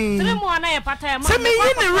see ye din trim na ye pata ya say me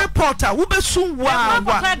yi ni reporter wo be su wa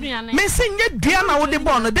me say nye dua na wo de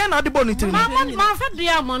bo no den na wo de bo no trim mama fa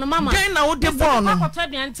dua mo no mama den na wo de bo no akota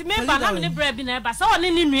dua nti me ba na me bra bi na ba say one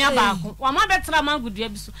ni nua ba ko wa ma betra mangudua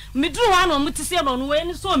bi so me duru wa no mo ti se no no we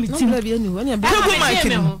ni so me tim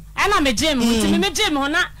ana me je me nti me je me ho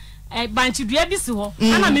na banchi dua bi si ho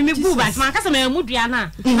ana me gu banchi man kasa me mu dua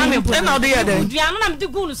na na me bo na o de ye den dua na me de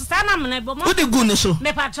gu no so sa na me na bo wo de gu no so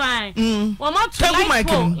me patran wo ma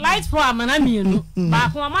to light pro amana mienu ba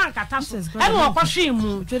ko ma nkata so e no ko hwe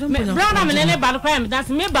mu bra na me ne ba no kwa me dance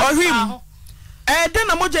me ba ho den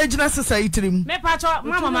na moja ejina sesa itrim me patran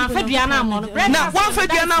mama ma fa dua na mo no na wa fa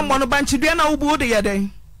dua na mo no banchi dua na wo bu de ye den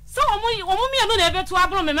so omo mienu na ebetu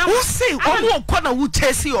abro me ma wo see omo ko na wo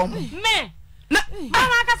chesi omo me na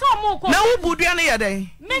mama ka so omo ko na wo bu dua na ye den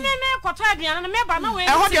me koto aduana na me ba na we e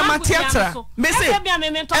ho de ma theater me say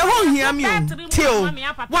e ho hia mi o tio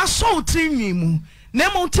wa so trinwi mu na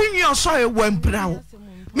mo trinwi o so e wampra wo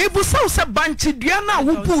me bu se banchi dua na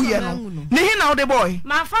wo bu ye no ne hi na wo de boy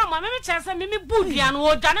ma fa mo me chese me bu dua no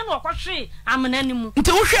o dwane no ko hwe amena ni mu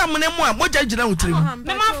nti wo hwe amena mu a moja gina wo trim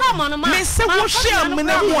me ma fa mo no ma me se wo hwe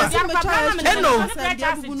amena mu a eno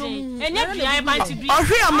enya dua e banchi dua o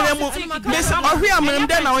hwe amena mu me se o hwe amena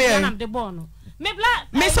de na wo ye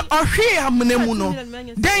me se o hwe amena mu no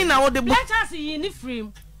den na wo de bo chance yi ni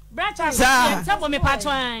frame branches se bo me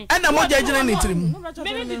patron ena moja gina ni trim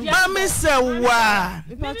ma me se wa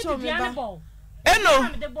eno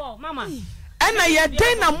mama ena ye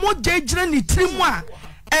den na moja gina ni trim a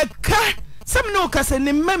eka sem no kase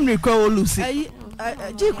ni memory kwa olusi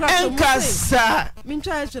enkasa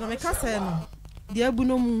mincha eche na me kasa no de abu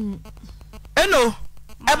no mu eno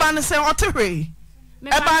eba ne se otehwe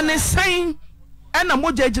eba ne sen ena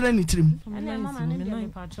moja gina ni trim ena mama ne de me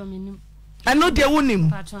patron minim eno de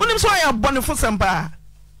wonim so ya bone fo sempa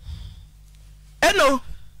eno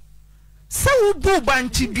se wo bu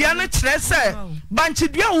banchi dua ne kire se banchi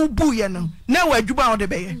dua wo bu ye no na wa adwuma wo de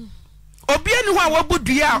be ye obi ani ho a wabu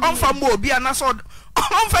dua onfa mo obi ana so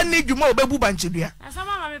onfa ni dwuma obebu banchi dua asa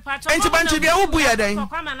mama me patron enti banchi dua wo bu ye den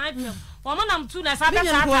womo nam tu na sa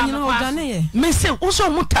beta ta me se wo so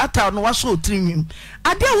mo tata no wa so trinwim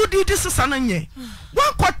ade wo di sesa no nye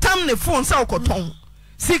wa kwatam ne phone se okoton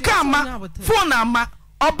sika ama phone ama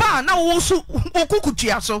oba na wo so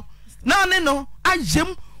okukutua so na ne no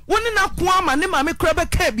ajem woni na ko ama ne ma me kra be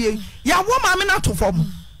ka bie ya wo ma me na to fom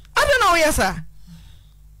ade na wo yesa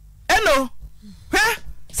eno hwe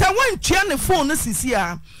se won tua ne phone no sisi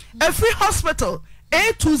a every hospital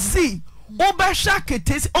A to Z oba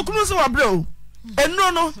shakete okunu so wabro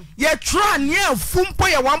eno no ye tra near fumpo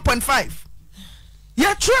ye 1.5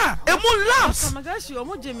 ye tra emu labs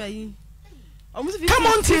come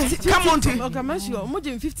on T omo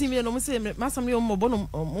je 15 million omo say masam le omo bono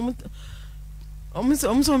omo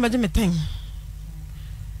so maje meten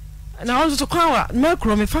na onzo to kwa me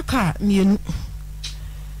kro me faka mienu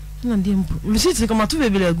na ndem receipt kama tu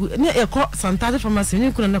bebele agu ne e ko santate pharmacy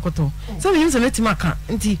ne kuna na koto so me nyim se metima ka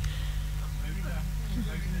nti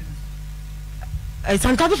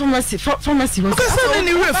Sankato pharmacy was okasa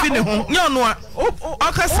ni refi ne ho nya no a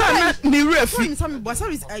okasa na ni refi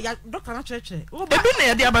doctor na church ebi na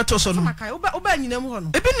ye de abato so no oba nyinam ho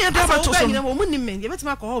no ebi na ye de abato so no mo nim me ye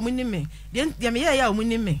betima ko ho mo nim me de me ye ya mo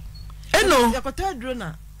nim me eno yakota dro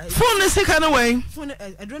na phone sika no wen phone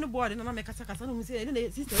adro no board na me kasa no mo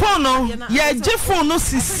say sister phone no ye je phone no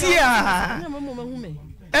sisia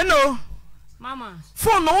eno mama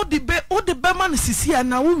phone no de be man sisia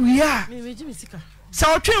na wo wi a me ji me sika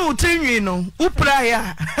sa otwe wo trenwi no wo pra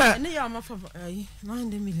ya ne ya ma fa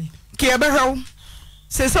 900 million ke e be hwew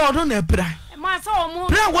se se odo na pra ma sa o mu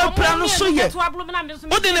pra wo pra no so ye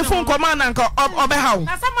wo de ne phone koma na nka obe hawo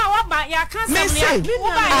na sama wo ba ya kan me sam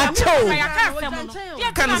ne ya kan sam no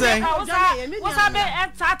ya kan say wo sa be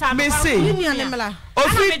tata me say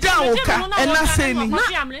ofi down oka ena say ni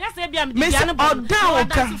me say odan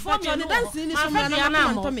oka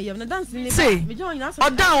say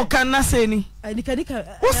odan oka na say ni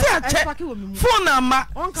wo say ache phone ama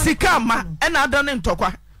sika ama ena adon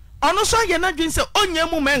ntokwa ono so ye na dwin say onya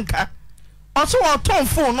mu menka oso oton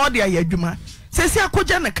phone no de ayadwuma sesi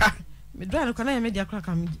akoja ne ka me do an kana ya media kra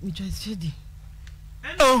ka me choice shedi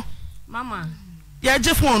hello mama ya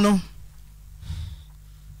je phone no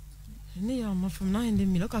ne ya ma from 900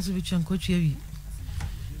 million ka so bi twan ko twa wi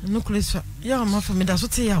no klesa ya ma from me da so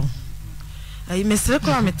te ya o ai mesre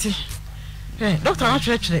ko amete doctor na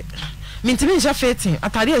chire me ntimi nja fetin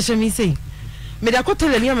atare a hye mi sei me da ko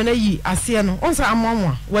tele ni am na yi ase no onsa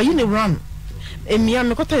amwa wa yi ne run emia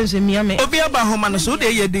me kota nso emia me obi aba homa no so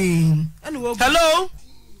de ye din hello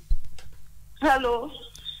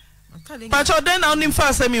pacho den na onim fa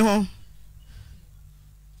asemi ho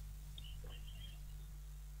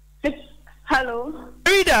hello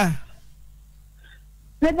reader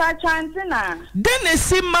me ba chance na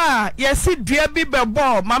denesi ma yesi dua bi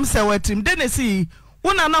bebo mam se watim denesi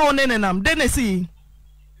una na one nenam denesi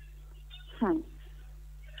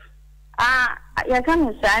ya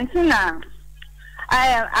kan chance na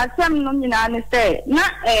asem no nyina ne say na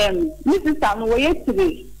Mrs. no we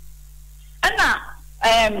yetiri ana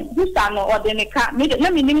Mr. no odenika me na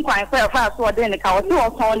minim kwan kwa fa so odenika o se o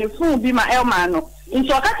ton ne fun bi ma elma no nti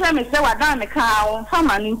o ka tell me say wadan me ka o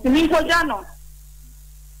fama no nti mi koja no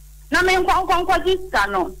na me nkwa diska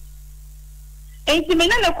no enti me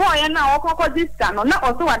na ko ya na o kokko diska no na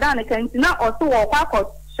o se wadan ne ka nti na o se wo kwa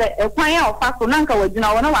ko se ekwan ya o fa so na nka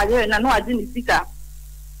wagina wo na waje na waje ni sika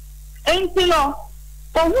enti no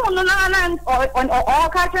ohu no na o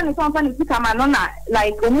ka chen company sika ma no na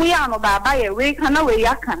like omu ya no baba ye we kana we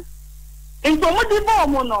yaka enti omu di bo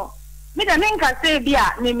mu no me da nka say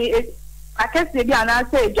bia me me akese bia na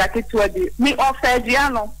say jacket wadi me offer dia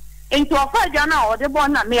no enti offer dia na o de bo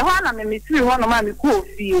na me ho na me free ho no ma me ko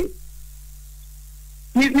fie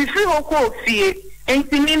me free ho ko fie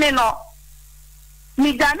enti me no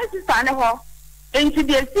me da ne sisa ne ho enti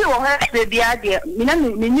de si wo ha be bia de me na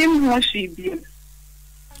me nyim ho hwi bi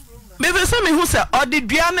me be se me hu se odi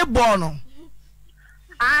dua ne bo no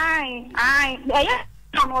ai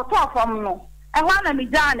no to fam no e ho na me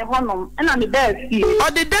ja ne ho no na me ba fie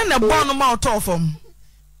odi den ne bo no ma to fam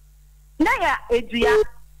na ya edua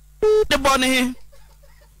de bo ne he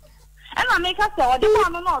e na me ka se odi bo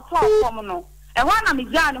no na to fam no e ho na me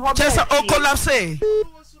ja ne ho ba chesa o collapse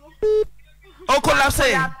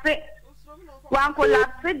wan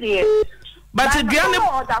collapse de but dua ne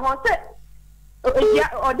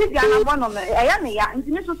odi dia na bo no ya ne ya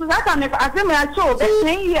ntimi so aka me asem ya cho be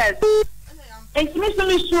 10 years ntimi so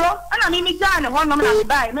mi suro ana mi ja ne ho no na me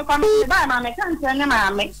bai me kwa me bai ma me kan tene ma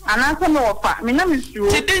me ana so me ofa me na me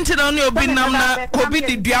suro ti dinti na oni obi nam na obi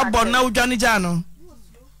di dua bo na udwane ja no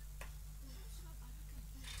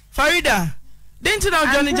Farida dinti na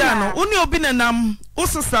udwane ja no oni obi na nam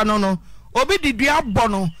usesa no obi di dua bo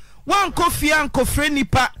no wan kofia ankofre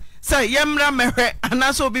nipa say yemra mehwe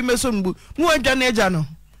anaso obi mesombu mu adwane eja no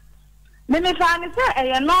me fa ni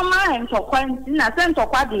say e normal ntokwa na say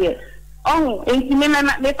ntokwa de ohun enti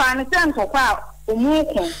me fa ni say ntokwa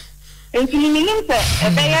omukun enti ni nim say e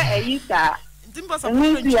be ya eyisa ntimba sa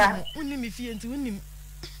unni mi fie enti unni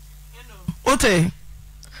ote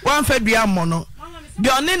wan fa dua mo no de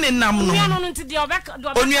oni ni nam no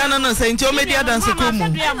onuano no say enti o media dance ko mu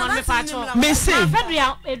me say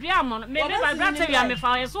edua mo no me be ba brata wi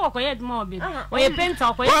amefa ye so okoye duma obi oye painter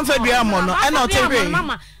okoye wan fa dua mo no e na otewe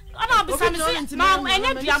mama ana bisa me say ma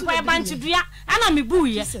enya dua mpa e banchi dua ana me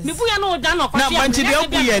buye na oda no na banchi dua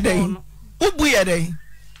buye den ubuye den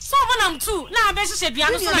so monam tu na be hye dua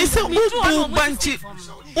no so me say ubu banchi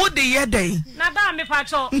odi ye den na da me pa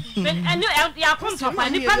cho eni ya kontokwa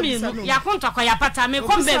ni pa mi ya kontokwa ya pata me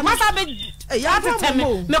kombe masa be ya ba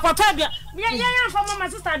mo me kwata bia ya fa mama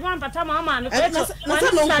sister do ampata mama me ko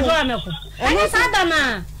sister do ameko ani sada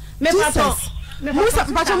na me pato Musa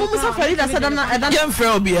pato Musa Farida sada na yem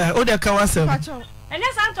frɛ obia o de ka wasem ene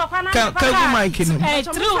santo kwa na ka ku mic ni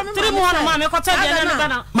three mo na me kwata bia na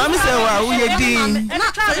na mami sɛ wa wo ye din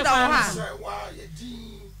na Farida wa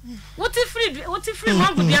Woti free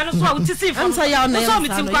mango bia no so a woti see from so ya na so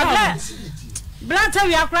mitim kwa blanta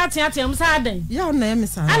wi akra tia mu sa adan ya na me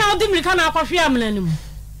sa ana odi mirika na akwhwe amnanim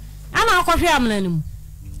ana akwhwe amnanim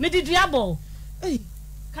me didua bɔ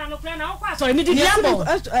ka no kra na akwa so me didua bɔ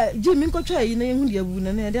ji mi nkotwa yi na ehu dia bu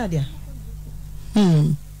na na dia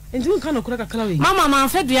nti nka no kra kakra we mama man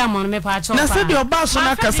fa dua mo no me pa acho na se de oba so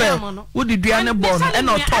na ka se wo didua ne bɔ no e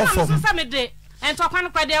na ɔtɔfom so me de ento kwa no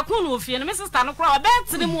kwa de akun no ofie no me sister no kra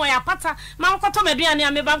obetiri mu ya pata ma nkoto meduane a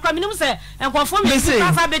me ba nkra minim se enkofo me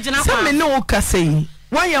pasa begina kwa se me ne wo ka sei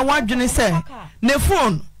wan ya wadwene se ne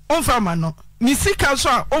phone onfa ma no mi sika so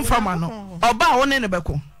a onfa ma no oba wo ne ne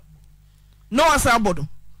beko no wasa abodo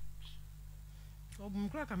obum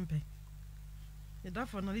kra kampe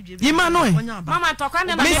Yima no mama tokwa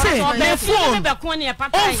ne na phone beko ne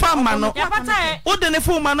pata onfa ma no wo de ne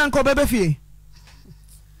phone ma na nko bebe fie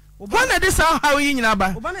One of this how you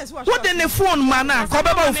naba. What in the phone mana?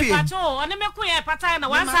 Kobaba ofi. Oni me ku ye pata na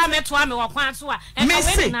wan sa me to ame wo kwan so a.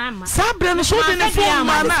 Messi. Sabre no so in the phone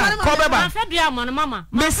mana. Kobaba. Afedua mo no mama.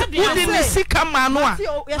 Messi udi ni sika manu a.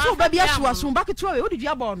 Ye so ba bia so aso ba keto we odi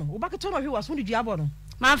dua bo no. Wo ba keto no hwe waso odi dua bo no.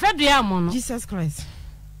 Ma afedua mo no. Jesus Christ.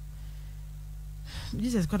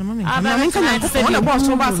 Jesus Christ mama. Mama nka na ko na bo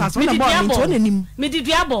so ba sa so na bo ni to na nim. Me di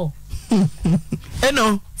dua bo.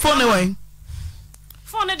 Eno phone away.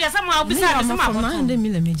 Phone dey say ma obisa me ma ko.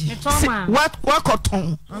 What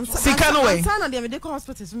cotton? Sika no way. Sana dey me dey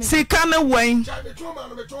hospital so me. Sika no way.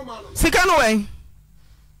 Sika no way.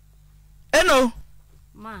 Eno.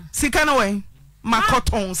 Ma. Sika no way. Ma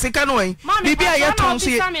cotton. Sika no way. Bibi aye ton so.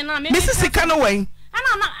 Mrs. Sika no way.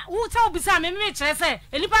 Ana na wo ta obisa me kire say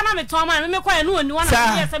elipa na me ton ma me kwa enu oni wana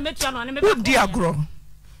me say metua no ne me. Udi agro.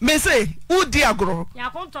 Me say udi agro. Ya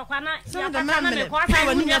konto kwa na ya kaka na me kwa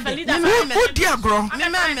sa enu ya leader. Udi agro.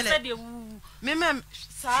 Me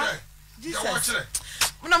sa Jesus.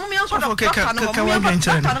 Muna mummy anko da ka no.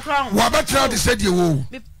 Wa betra de said you wo.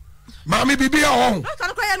 Mami bibi a ho.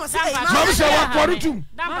 Mami say wa kwarutum.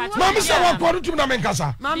 Mami say wa kwarutum na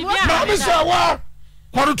menkasa. Mami say wa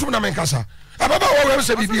kwarutum na menkasa. Ababa wo we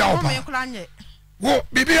say bibi a ho pa. Wo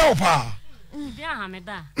bibi a ho pa. Bibi a ha me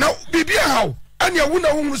da. Na bibi a ha. Anya wo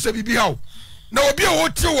na wo say bibi a ho. Na obi a wo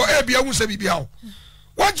tie wo e bia wo say bibi a ho.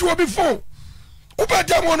 What you be phone? Uba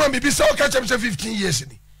damo no bibi say o catch am say 15 years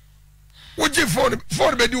ni. Wo ji phone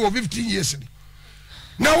be di wo 15 years ni.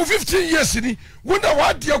 Now 15 years ni wona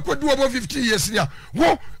wa dia kwadu over 15 years ni a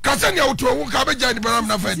wo kasa ni auto wo ka be jani baram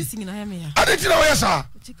na fani ade na wo yesa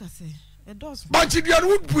banchi dia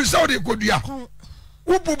wo bu sa wo de kodua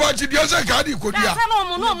wo bu banchi dia sa ka de kodua sa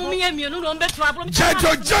no mo ye mienu no be trouble je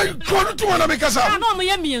kono tu na me kasa no mo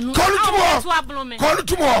ye mienu kono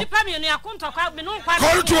tu nipa mienu ya konto kwa me no kwa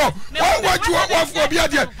kono tu wa ju wa fu obi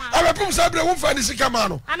ade abepum sa bre wo fa ni sika ma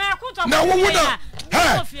no ana ya konto na wo na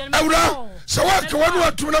awura so wa ka wonu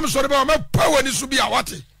atum na me so de ba ma pa wani su bi a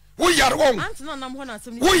wate wo yare won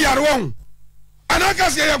ana ka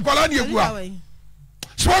se ye kwala ni egua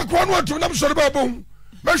so wa ka wonu atum na me so de ba bo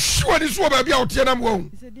ma hwi wani so ba bi a wote na mo wo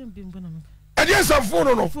ade sa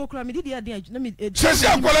fonu no se se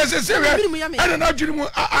akwala se se we ana na dwiri mu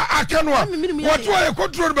aka no a woto ye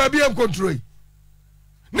control ba bi en control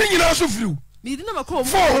ni nyina so friu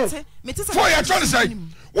for ya try say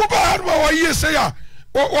wo ba hard ma wa ye say ya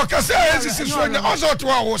o kase esisi so na ozo to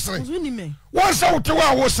wa wo sere won sa wo to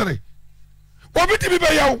wa wo sere obi ti bi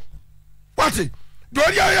be yaw wati do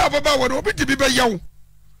ya ya baba wo obi ti bi be yaw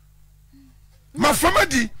ma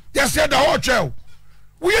famadi ya se da ho twel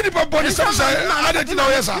wo ye ni babo ni sam say adati na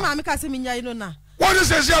wo yesa ma me ka se minya no na won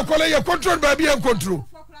se se akola ye control ba bi en control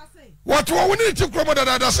what wo ni ti kromo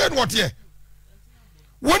da say what ye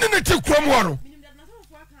won ni ti kromo woro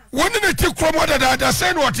won ni ti kromo da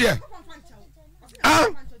say what ye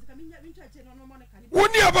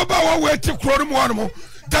woni ababa wa weti kroro mu anu mo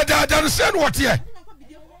dada sen wote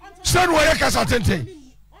sen wo ye kasa tente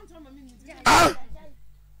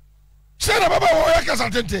sen ababa wo ye kasa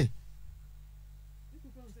tente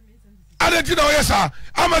adeti na wo ye sa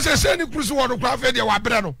ama se sen ni krusu wo no kwa fe de wa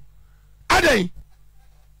bere no adai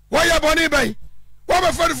wo ya boni bai wo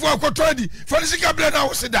be fari fu akoto di fari sika bere na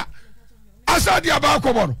wo sida asa di aba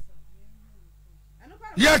akobo no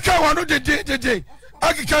ye ka wa no de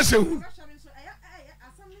akika se hu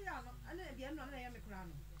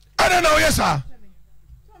ada na wo yesa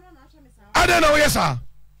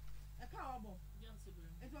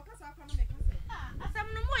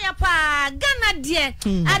pa Ghana dear.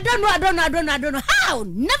 I don't know. How?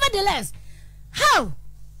 Nevertheless. How?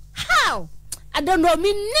 I don't know.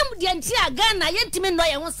 Me nim the entire Ghana yet me no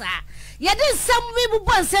yensa. Ye dey some we bu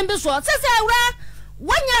nsem bi so. Say awra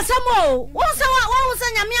wanya samo. Wo say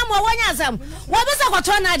nyame am wanya sam. Wo be say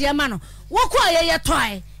kwato na de ma no. Wo kwa ye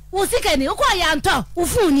toy. Wo sika ni wo kwa ya nto. Wo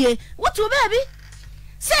funie. Wo to baby.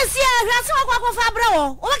 Say see ahwase wo kwa fa bra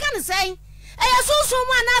wo. Wo ka ne say. Eya so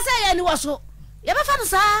mu ana say ye ni wo so. Ye be fa no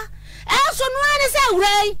sa. So no ani say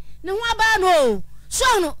awra ni ho aba no.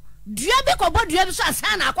 So no dua bi ko bo dua bi so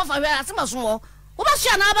asa na akwafa hwe asema so wo ba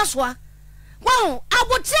hia na aba soa wo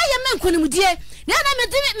abotie ye menkonimdie na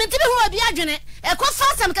mentimi ho abi adwene e ko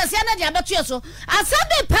fasam kase na de abeto so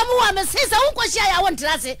asabe pam wa me sesa wo ko hia ya wo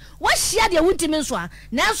ntrase wo hia de wuntimi so a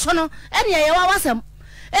na so no ene ye wa wasam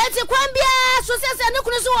eti kwan bia so sesa ne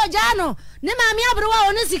kunu so wo ja no ne maami abro wa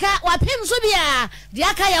oni sika wa pim so bia de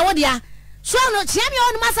aka ya wo dia so no chiami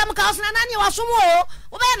on masam ka osna na ne wasomo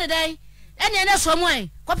wo be ne dai ene so mo ai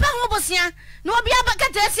kopa ho bosia na obi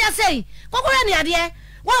abakata asia sei kokora ne ade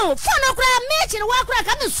wo phone okura mechi ne wakura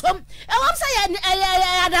ka me som e wom say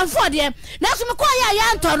adam for de na so me ko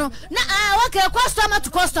ya nto no na okay customer to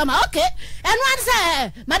customer okay eno an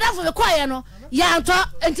say madam for me ko ya no ya nto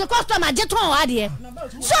enti customer je ton ade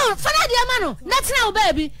so fana de ma no na tena wo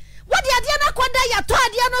baby wo de ade na koda ya to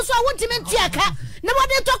ade no so wontimi ntuaka na wo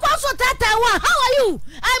de to kwa so tata wa how are you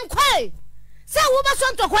I'm quiet say wo ba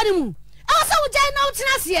so nto kwa ni mu also we jai na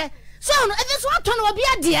utinase so no if it's what turn obi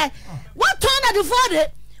ade what turn at the for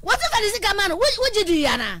what if the man we jidi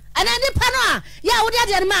yana and any pano ya we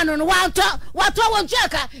ade man no what won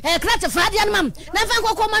cheka e krat frade an mam na fa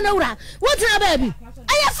kokko man owura what na baby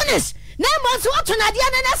I finish na mo so what turn ade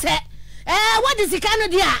na se what is the kind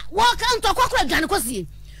of dia walk on to kokko dwan kosie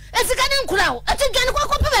e sika ne nkura o e ti dwan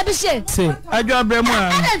kokko pa baby she say adwo abremu a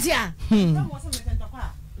adantia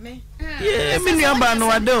yeah, me aba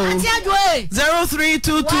no ade o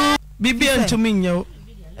 0322 bibia ntumi nyo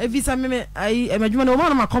evisa me ai emadwuma no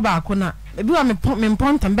ma makoba akona ebi wa me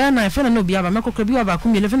ponta be na efe na obi aba mekokra bi wa ba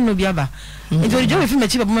kumie efe na obi aba enti jo me fi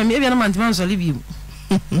mechi baba me ebi na mantima nso libi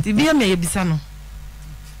ti bia me yebisa no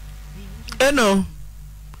eno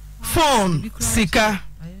phone sika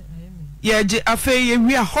yeje afa ye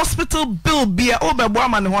wi hospital bill bia obebo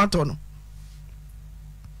ama ne ho ato no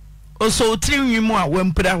oso trinwimu a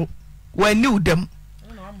wempra ho wani udam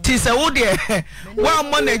ti se wo de wa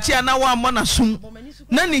mo na chi ana wa mo na sum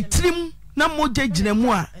na ni trim na moja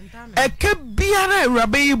ginamu a eke biara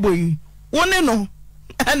ewrabe yiboyi woni no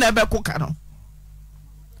na ebe koka no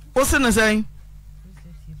o se ne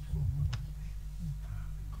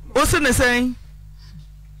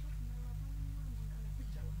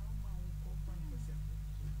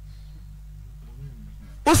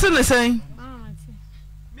sen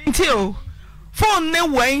Tio phone ne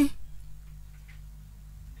wen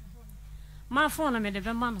my phone me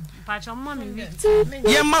de man patch on mommy week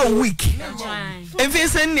ye ma week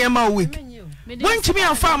if sen ne ma week when chimi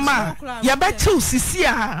afa ma ya betu sisi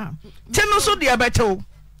a cheno so de betu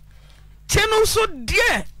cheno so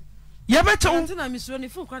de ya betu na misuro ni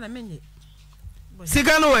phone kwa na menye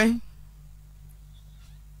sika no wen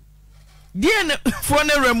die ne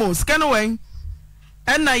phone remo sika no wen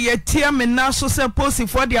ena ye tia me na so se posi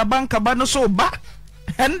for the banka ba no so ba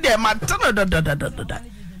en de ma tano da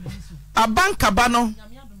abanka ba no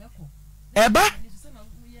eba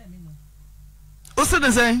o se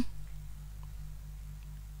de say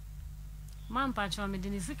man pa cho me de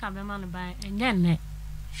ni sika be man ba enye ne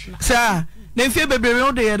sa na fie bebrebe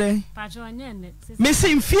o de ye de pa cho enye ne me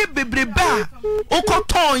se fie bebrebe a o ko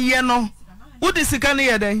ton ye no wo de sika ne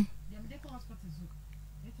ye de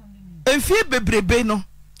efie bebrebe no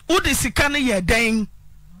udi sika ne ye den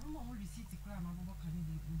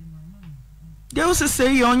de o se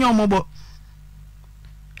say onye omobo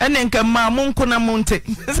ene nka ma monko na monte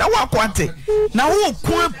se wa kwate na wo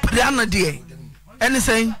ku pra no de ene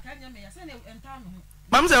say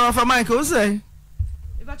mam se wa fa mic o say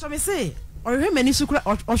if I me say or hwe mani sukura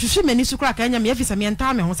or hwehwe mani sukura ka nya me afisa me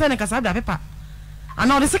enta me ho se ne kasa bia pepa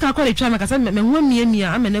ana o de sika kwa le twa me kasa me ho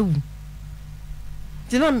mia amena wu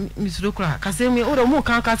tina misuro kura kase me o do mo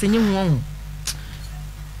kan ka se nyi hu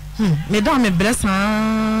me da me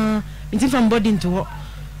blessa nti from body into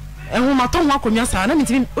ehu ma to ho akonwa sa na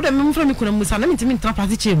mitimi o de me mfra me kuna musa na mitimi ntra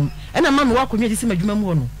party chem e na ma me wa akonwa di se madwuma mu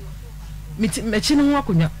ho no mechi ne ho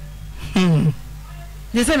akonwa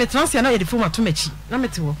de se me transia na ye de foma to mechi na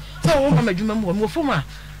mete ho so wo ma madwuma mu ho me foma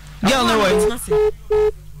girl no way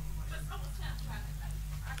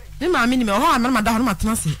ni ma mi ni me ho ma da ho ma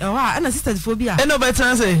tena se na sister phobia no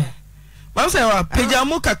better say mam say wa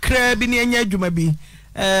pejamu kakra bi ni anya adwuma bi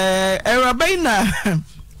erabai na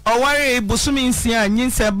oware busumi nsia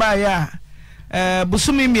nyinse ba ya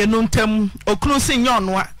busumi mienu ntam okunu si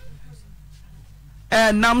nyonwa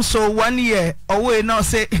nam so 1 year away now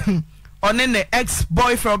say on ne ex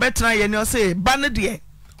boyfriend betra ye no say ban de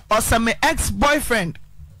or some ex boyfriend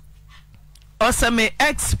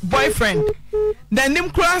then nim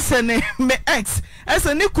cross and me ex as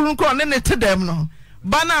a nikun kro ne to them no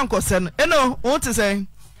ban anko se no eno what to say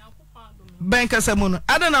bank asamuno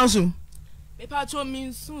I don't know so me patro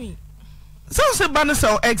min sui so say ban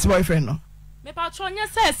so ex boyfriend no me patro nya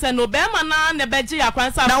se no be ma na ne beji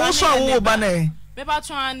akwansa na wo so wo ban me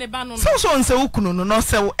patro ne ba no so nse ukunu no no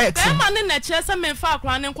se wo ex be ma ne na che se me fa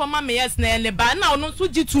akwa ne nkoma me yes na ne ba na ono so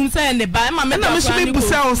gitum se ne ba ma me na me so me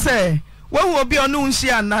busa wo se wo obi onu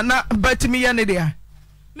nhia na batimi ye ne dia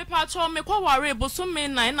me patro me kwa ware boso me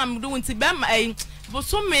na me do nti be ma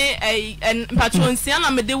boso me patro nsia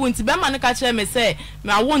na me de wonti be ma ne ka che me se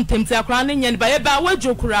me awo ntemti akra ne nye ne ba ye ba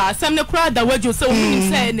wadwo kura asem ne kura da wadwo se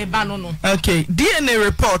onim se ne ba no okay DNA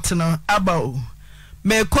report no about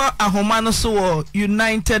me kwa ahoma no so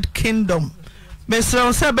United Kingdom me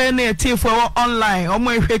so se be na eti for online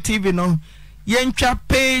omo ehwe TV no yentwa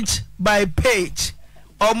page by page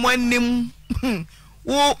omo anim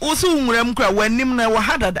wo so nwuram kra wanim na wa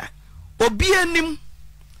hadada obi anim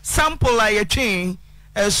sample la ye twen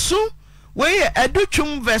esu we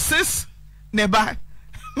adutwum versus ne ba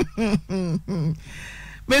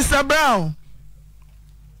Mr. Brown.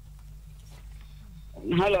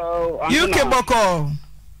 Hello. UK Boko.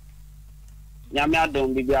 Nyame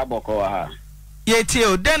adom bibia Boko ha.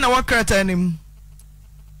 Yetio, den na wakrata anim.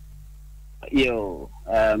 Yo,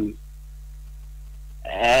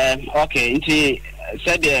 okay, nti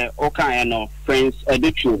said the okay no Prince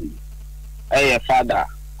Educhu father,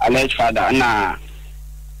 alleged father na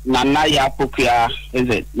Nana ya Pukia, is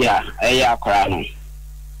it? Yeah, Korano.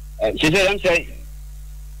 She said them say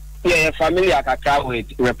yeah, family akaka with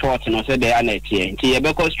report no said they are net here. Nti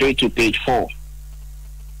you go straight to page 4.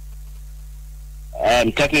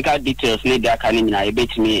 Technical details need that can na e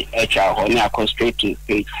bet me HR ho na go straight to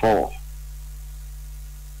page 4.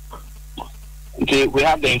 Okay, we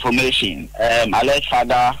have the information. Alleged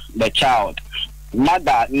father, the child,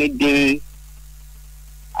 mother needing,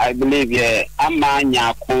 I believe,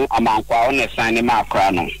 Amanyako Amankwa on a sign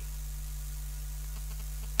Makrano.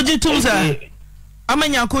 Ujitum, sir.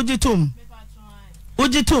 Amanyako Jitum.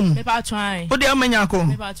 Ujitum. Udi Amanyako.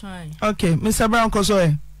 Okay, Mr. Brown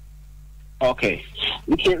Kosoe. Okay.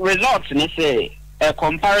 The results, let's say, a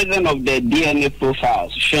comparison of the DNA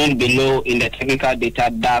profiles shown below in the technical data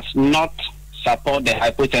does not support the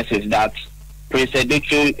hypothesis that Prince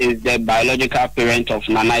Educhu is the biological parent of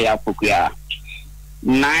Nanaya Pukia.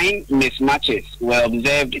 9 mismatches were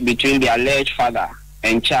observed between the alleged father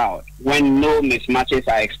and child when no mismatches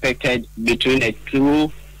are expected between the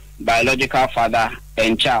true biological father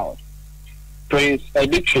and child. Prince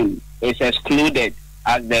Educhu is excluded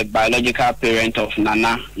as the biological parent of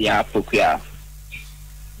Nanaya Pukia.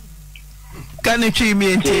 Can you treat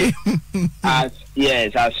me? As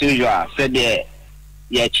yes, as usual. Said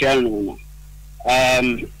the children.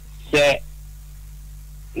 Say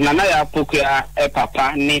Nanaya Pukia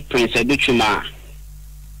papa ni Prince Educhuma.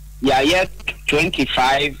 Ya yet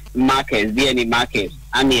 25 markers, DNA markers,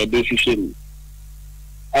 and a decision.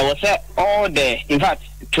 I was say all the, in fact,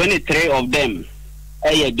 23 of them.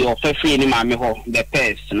 The offer free ni mami ho the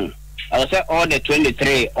pairs. No, I was say all the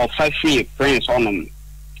 23 offer free Prince on them.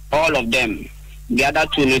 All of them, the other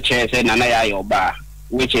 2 no chairs and Nanaya Yoba,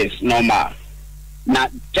 which is normal. Now,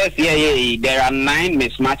 just here, there are 9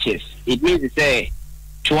 mismatches. It means to say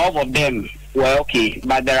 12 of them were okay,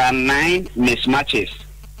 but there are 9 mismatches.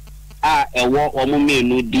 A war or mummy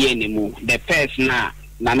no DNA, the pairs now,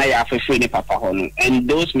 Nanaya for free papa hono, and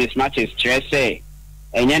those mismatches, just say,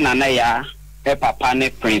 and then Nanaya, papa ne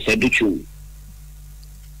Prince Educhu.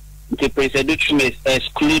 The Prince Educhu is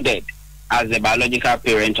excluded as the biological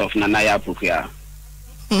parent of Nanaya Pukia.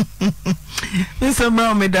 Mr.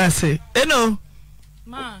 Brown Medase. Eno.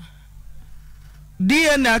 Ma.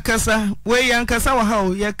 DNA kasa we yan kasa wa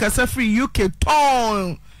how ya kasa free UK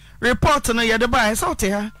ton report no ya de buy so te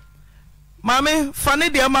ha. Mame fane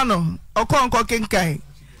de ma no okonko kenkai.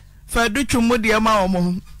 Fa duchu mu de ma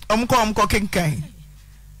omko kenkai.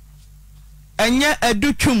 Enya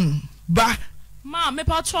aduchum ba. Ma me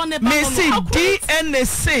patron ne ba no. Me see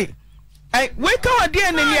DNA. I wake up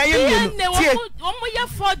DNA ni ayem you. Omo ya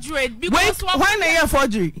forgery because why na ya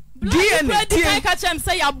forgery? DNA tie ka chem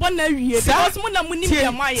say ya bon na wie because mu na mu nim ya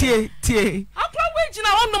mai. Tie. Akwa we gina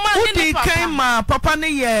on no man ne papa. Udi ma papa ne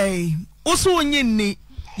ye. Oso onyi ni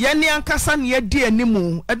ye ni ankasa ne ye di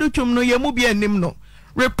animu. Adotwom no ye mu bi anim no.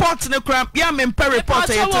 report ne kram ya me mpa report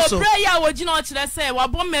e to so bra ya wo gina o kire say wa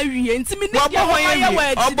bo ma wie ntimi ne dia wo ya wa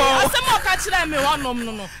adi asem o ka kire me wonom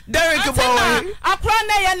no Derek boy akra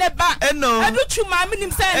na ye ne ba adutu ma me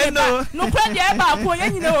nim say ne ba no kra dia ba ko ye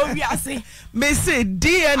nyina o wi ase me say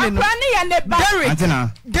DNA no akra ne ye ne ba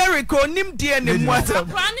Derek onim DNA mu atam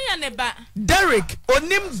akra ne ye ne ba Derek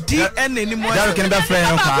onim DNA ni mu atam Derek ne be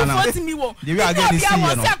friend ka na the we again see no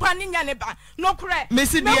akra ne nya ne ba no kra me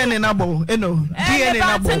say DNA na bo DNA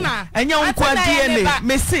na bo enya nkwa DNA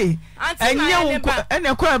me say enya nkwa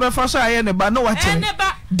enya kwa be fa so aye ne ba no wache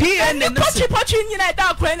DNA no pochi nyina da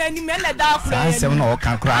akra na ni me na da akra asem na o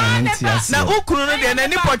kan kra na ntia na ukunu no de na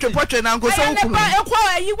ni pochi na nko so ukunu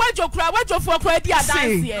ekwa yi wajofo kwa di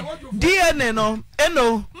adanse DNA no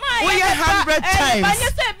we 100 times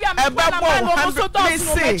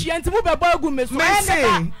me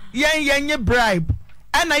say yen bribe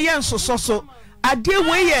ana yen so ade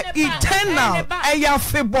we ye eternal eya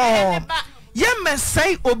febo yen me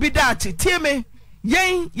say obi dati tie me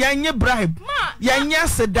yen bribe yen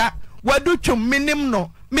seda wadu twum minim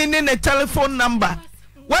no mini ne telephone number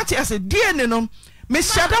what you say DNA no me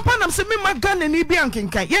shada pa nam se me magana ni bi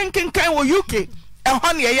ankenkan yen kenkan wo UK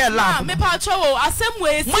ehon ye ye lab me pa cho wo asem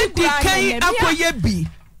we si kan akoye bi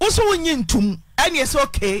uso wonyi ntum ene yes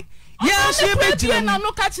okay yeah she be jira na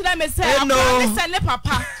no ka kire me say akwa se le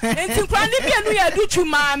papa enti kwa ni bi enu ya aduchu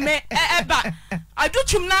ma me eba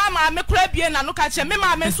aduchum na ma me kura bi na no ka kire me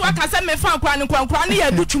ma me so aka se me fa kwa ni ya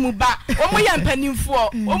aduchu mu ba omo ya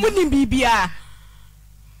mpanimfo omo nim bibia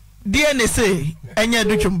DNA say enye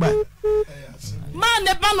aduchum ba man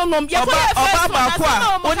ne ba no nom ye ko oba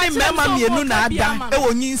kwa oni mema mienu na ada e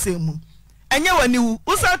wo nyinsem mu enye wani wu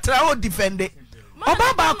usa tra ho defend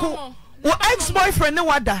oba ba ko wo ex boyfriend ne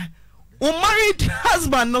wada wo married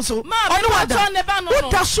husband no so onu wada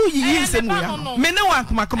wo da so yinsem ya me ne wa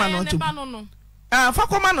kuma no to fa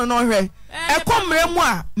koma no hwe e ko mre mu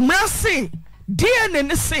a mra se DNA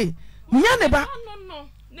ne se nya ne ba no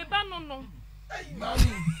ne baro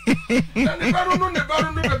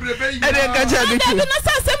no bebrebe yi ere ka ja de na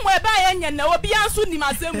sase mo eba ye nya na obi anso ni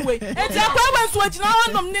masemwe enti akwa wanso agina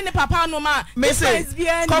wonom ne papa no ma me say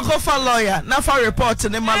koko fa lawyer na fa report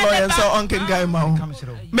ne ma lawyer so on can guy ma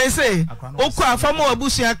me say okwa fa mo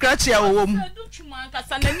abusu akrachi a wo mu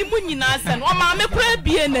kasa na ni mu nyina ase no ma me kura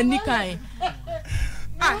bie na ni kan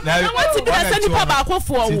na wati bi da se ni pa ba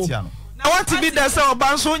akofo wo I want to be there so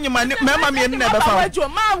banso nyima mema me ne be fa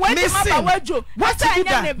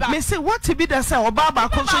me say what to be there so oba ba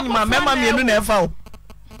ko so nyima mema me nu na fa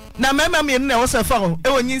na mema me nu na wo se fa e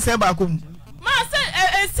wonyi se ba ko ma se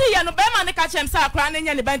si ya no be ma ne ka chem sa akra ne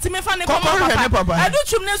nya ne ba nti me fa ne ko papa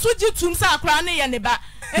aduchum ne so gitum sa akra ne ya ne ba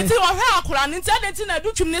nti wo hwe akra ne nti adenti na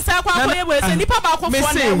aduchum ne sa akwa ko ye we se nipa ba ko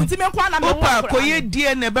fo na nti me kwa na me wo akra ko ye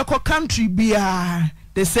die ne be ko country bia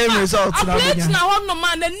the same results now. Na one no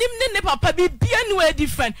man, and ne papa be anywhere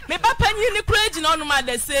different. Me papa ni crazy no man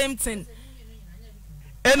the same thing.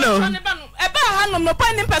 Eno. Eba ha no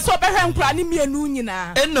pa ni person be hwe nkura ni mienu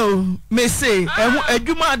nyina. Eno, me say,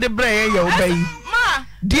 adwuma de bre ye obey. Ma,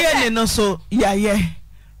 DNA no so ye.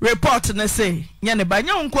 Report na say, nya ne ba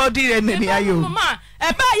nya nko DNA ni ayo. Ma,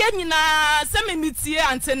 eba ye nyina se me mitie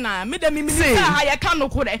Auntie Naa. Me de me minisa ha ye ka no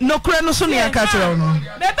kure. No kure no so ne aka kire no.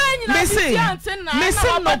 Eba nyina mitie Auntie Naa. Me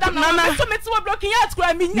say no na so me ti wo blocking yet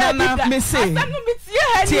kura mi nya bida. Me say. Asem no mitie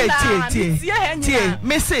ha nyina. Tie,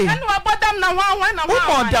 me say. Enu abodam na hwan na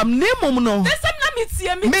hwan. Abodam ne mum no. Desem na mitie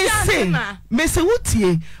Auntie Naa. Me say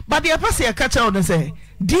wutie, but the pass ye ka kire no say,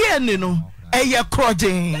 DNA no eye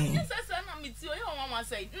crojin.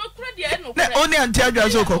 No credit no only Auntie Adwa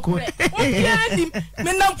so koko me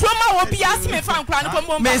na proma obi as me fan kra no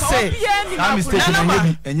mo me say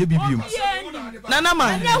enye bibium nana ma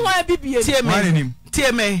enye ho bibie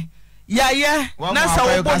tie me ya na sa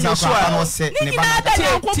wo bo so a ni na da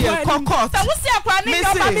nyankopon koko sa wo se akra ni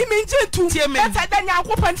ka mi njitu eta da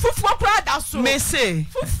nyankopon fufuo kra da so me say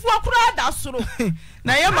fufuo kra da so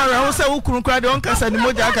na ye mara ho se wo kunu kra de on kasa ni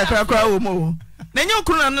moja akakra kra wo mo na nye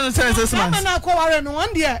okunu na sense months na ko ware no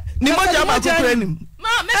one dia ni moja ba kokra nim ma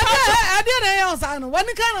me ade na ye osa no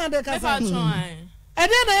wani kana de kasa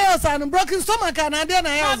ade na ye osa no broken stomach na ade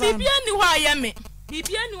na ye osa bibia ni ho aye me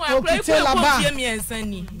bibia ni ho akra ko fie mi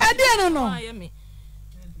ensani ade no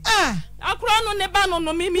akra no ne ba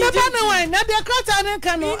no mi ne ba no wan na de krata ne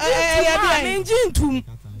ka no ade me njintum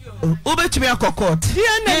obetumi akokot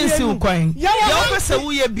yensi ukwan ya opese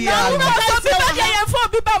wuye bia na so bi ba ye fo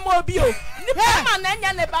bi ba mo bi o ni pa ma na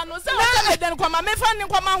nya ne ba no se o se den kwa ma me fa ni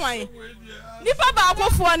kwa ma hwan ni pa ba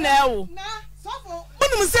akofo na e wo na sofo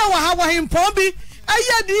munum se wa ha wa himpo bi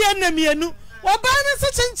aye de ye na mienu wa ba ne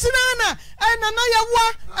se chinchina na na na ya wa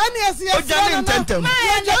ani esi ya Ojani ntentem.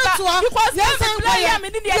 Because yes player me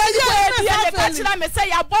dey dey catch na me say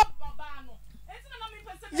ya bob baba no.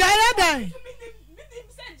 Ya ya dan.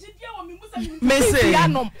 Mese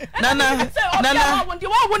nana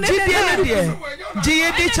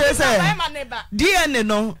GD chese DNA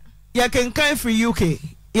no ya kenkan free UK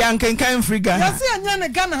ya kenkan free Ghana ya se anya ne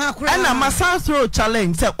Ghana ha kura na masa throw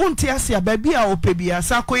challenge say unti asia ba bia opebia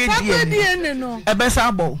sa koye DNA no ebesa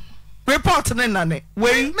abo report ne nane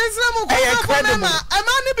we mesre mo ko na ma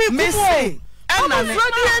amani bi ku mese ana ne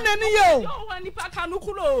DNA ni yo wani pa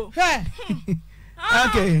kanukulo he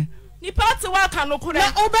okay ni party wa kanukure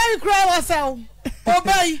na obey kura wasel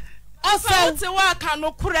obey party wa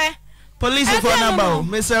kanukure police for number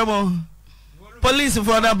mesre mo police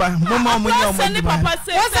for number mama mo nyo mo di papa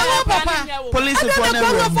say papa police for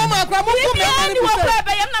number for ma kura mo ku me ni wo kura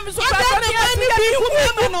be yam na me so kura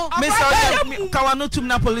Mr. Kawano tum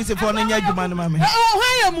na police for nya adwuma no ma me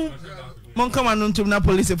hwan mu mon kawano tum na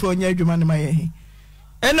police for nya adwuma no ma ye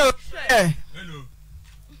hello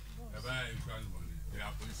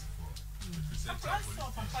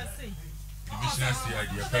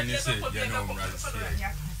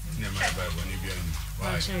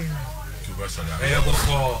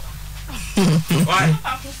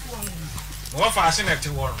What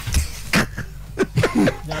fascinated one?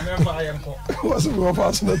 What's more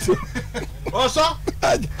fascinating? Also,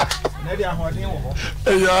 maybe I'm holding over.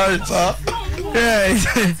 Yeah,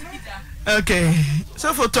 yeah. Okay.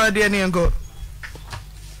 So for today and go.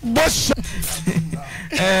 Boss.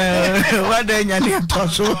 What then you need to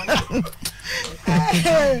show?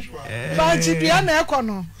 Banchi bia na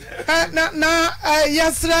ekono. Na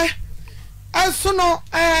yesre asuno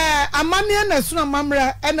amane na suno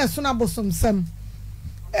mamra na suno bosomsem.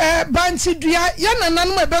 Banchi dua ya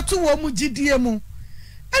nananom ebeto wo mu gidie mu.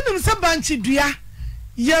 Enum se banchi dua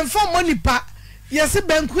yemfa monipa yesi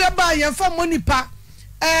banku e ba yemfa monipa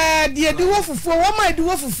de di wo fufuo wo ma di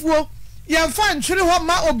wo fufuo yemfa ntwere ho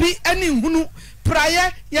ma obi ani hunu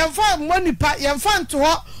praye yemfa monipa yemfa nto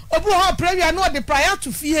ho obi ho praye na ode praye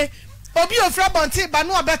to fie obi ofra bonti ba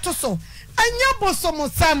na obeto so anya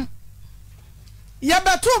bosomsam ya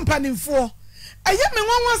beto mpanimfo aye me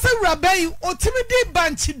nwanwa se wurabai otimi di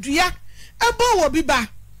banchi dua ebo wo bi ba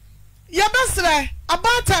ya besre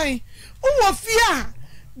abatan wo fia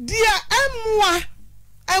dia emwa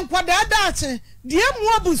enkwada daache dia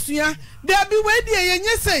emwa busua da bi we die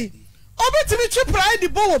yenye sei obetimi twi pride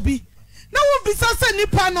bo wo bi na wo bisa se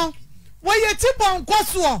nipa no wo ye ti bon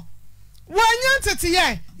kwaso wo anya tete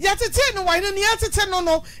ye ya tete no wa ne ya tete no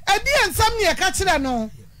no edi ensam ne ka kire no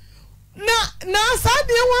na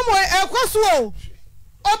sade wo mo ekwaso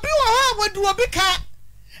obi wo ha wodu obi ka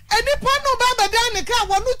enipa no ba bada ne ka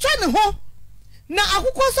wo no twa ne ho na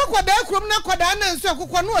akukọ so kwada akrom na kwada na nso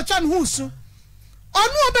akukọ no otwa ne ho su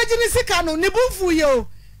onu obegini sika no ne bufu ye o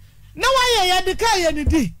na wa ya de ka ye ne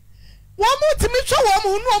di wo mu timi twa wo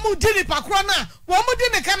mu no mu di ni pakro na wo mu di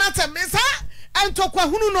ne kana temesa antokwa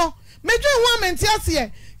hunu no medwe ho amenti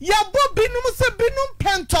ase ya bo binum se binum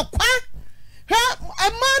pentokwa ha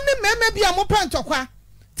amane meme bia mo pentokwa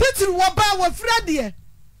titiri wo ba wo frade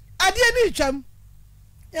ade ni twam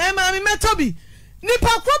ya ma mi metobi nipa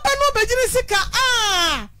kroba no begini sika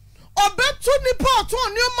obeto nipa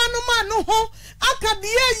oton ni manoma no ho aka de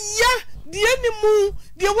ya de ni mu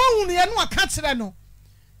de wonu ye no aka kire no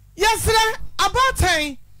yesre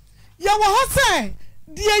abatan ya wo ho se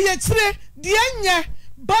de ye kire de nya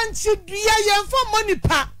banchi dua ye mfa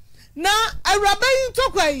monipa na awrabai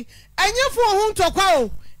ntokwai enye fo ho ntokwa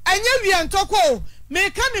o enye wi ntokwa o me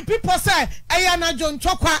ka ni people say eya na jo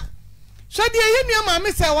ntokwa so de ye nua ma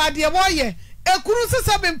me se wa de wo ye ekuru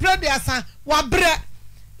sisa bempre de asa wa bre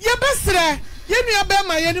ye besre ye nua be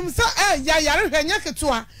ma ye nim sa ya yare hwanya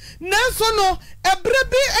ketoa nanso no ebre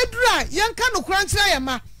bi edura ye nka no kranchira ye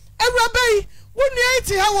ma awrabai wo nua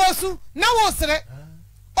iti ha wo su na wo sere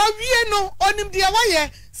owie no onim de wa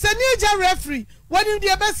ye sani eja referee wonim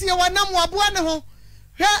de besi ye wanam waboa ne ho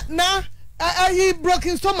hwe na ayi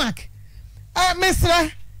broken stomach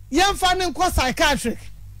mesra ye mfa ne nko psychiatric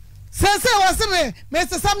sese waseme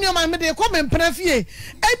Mr. Samuel ma me de ko me mpena fie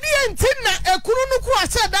edi enti na ekuru no ku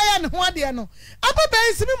ache da ya ne ho ade no ababa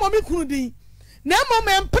isimi mo me kuru din na mo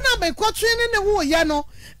me mpena me kwotwe ne wo ye no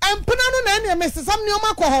mpena no na ne Mr. Samuel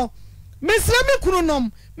ma ko ho mesra me kuru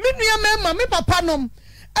nom me nua ma me papa nom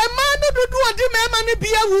ema no dudu odi ma ne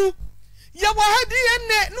bia wu ye wo hadi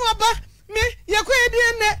enne no aba me ye ko edi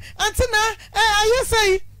enne Auntie Naa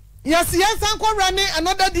ayesei yes anko rane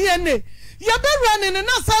another DNA ya be rane ne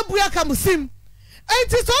na sabu ya kamusim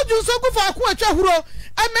enti so ju so ku fa ku atwa huro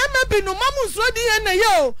amema bi no mamu so DNA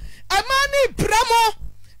yo amani pramo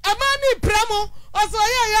amani pramo oso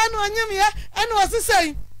ya no anyim ye ene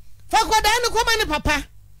osisei fa kwada ne koma ne papa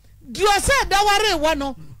di ose daware wo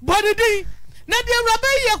no bodidi na de Awuraba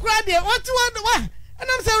ye kura de oti wa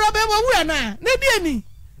enam se Awuraba wo wura na di ani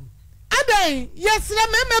adan yesra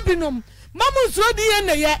mema binom mamu so di ye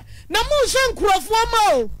ne ye na mu hwe nkurofo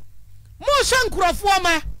ma o mu hwe nkurofo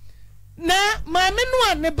ma na maame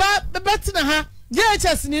no ne ba bebetina ha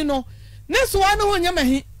JHS ni no ne so anu ho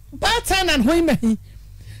nyamahi bata na ho imahi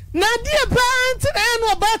na die pant na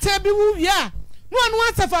no bata bi wu ya no anu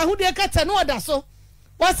asafa ahudie kata no oda so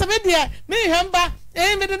wasabe dia me hamba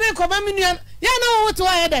me de ne koma me nua ya na wo to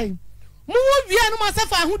aye dai mu wu bia no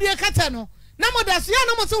asafa ahudie kata no na moda so ya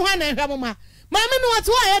na mo so hwa na hwa ma maame no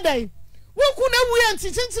to aye dai wo ku na wu ya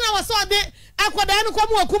ntintina wa so de akoda no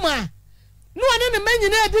komo akuma no ane ne manyi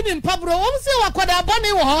na adi ni mpabro wo se wakoda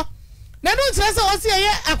bone wo ho na no nkyerɛ sɛ wɔse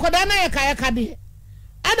yɛ akoda na yɛ kaya kade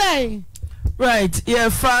adai right yeah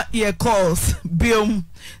fa yeah calls biom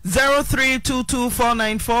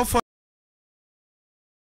 03224944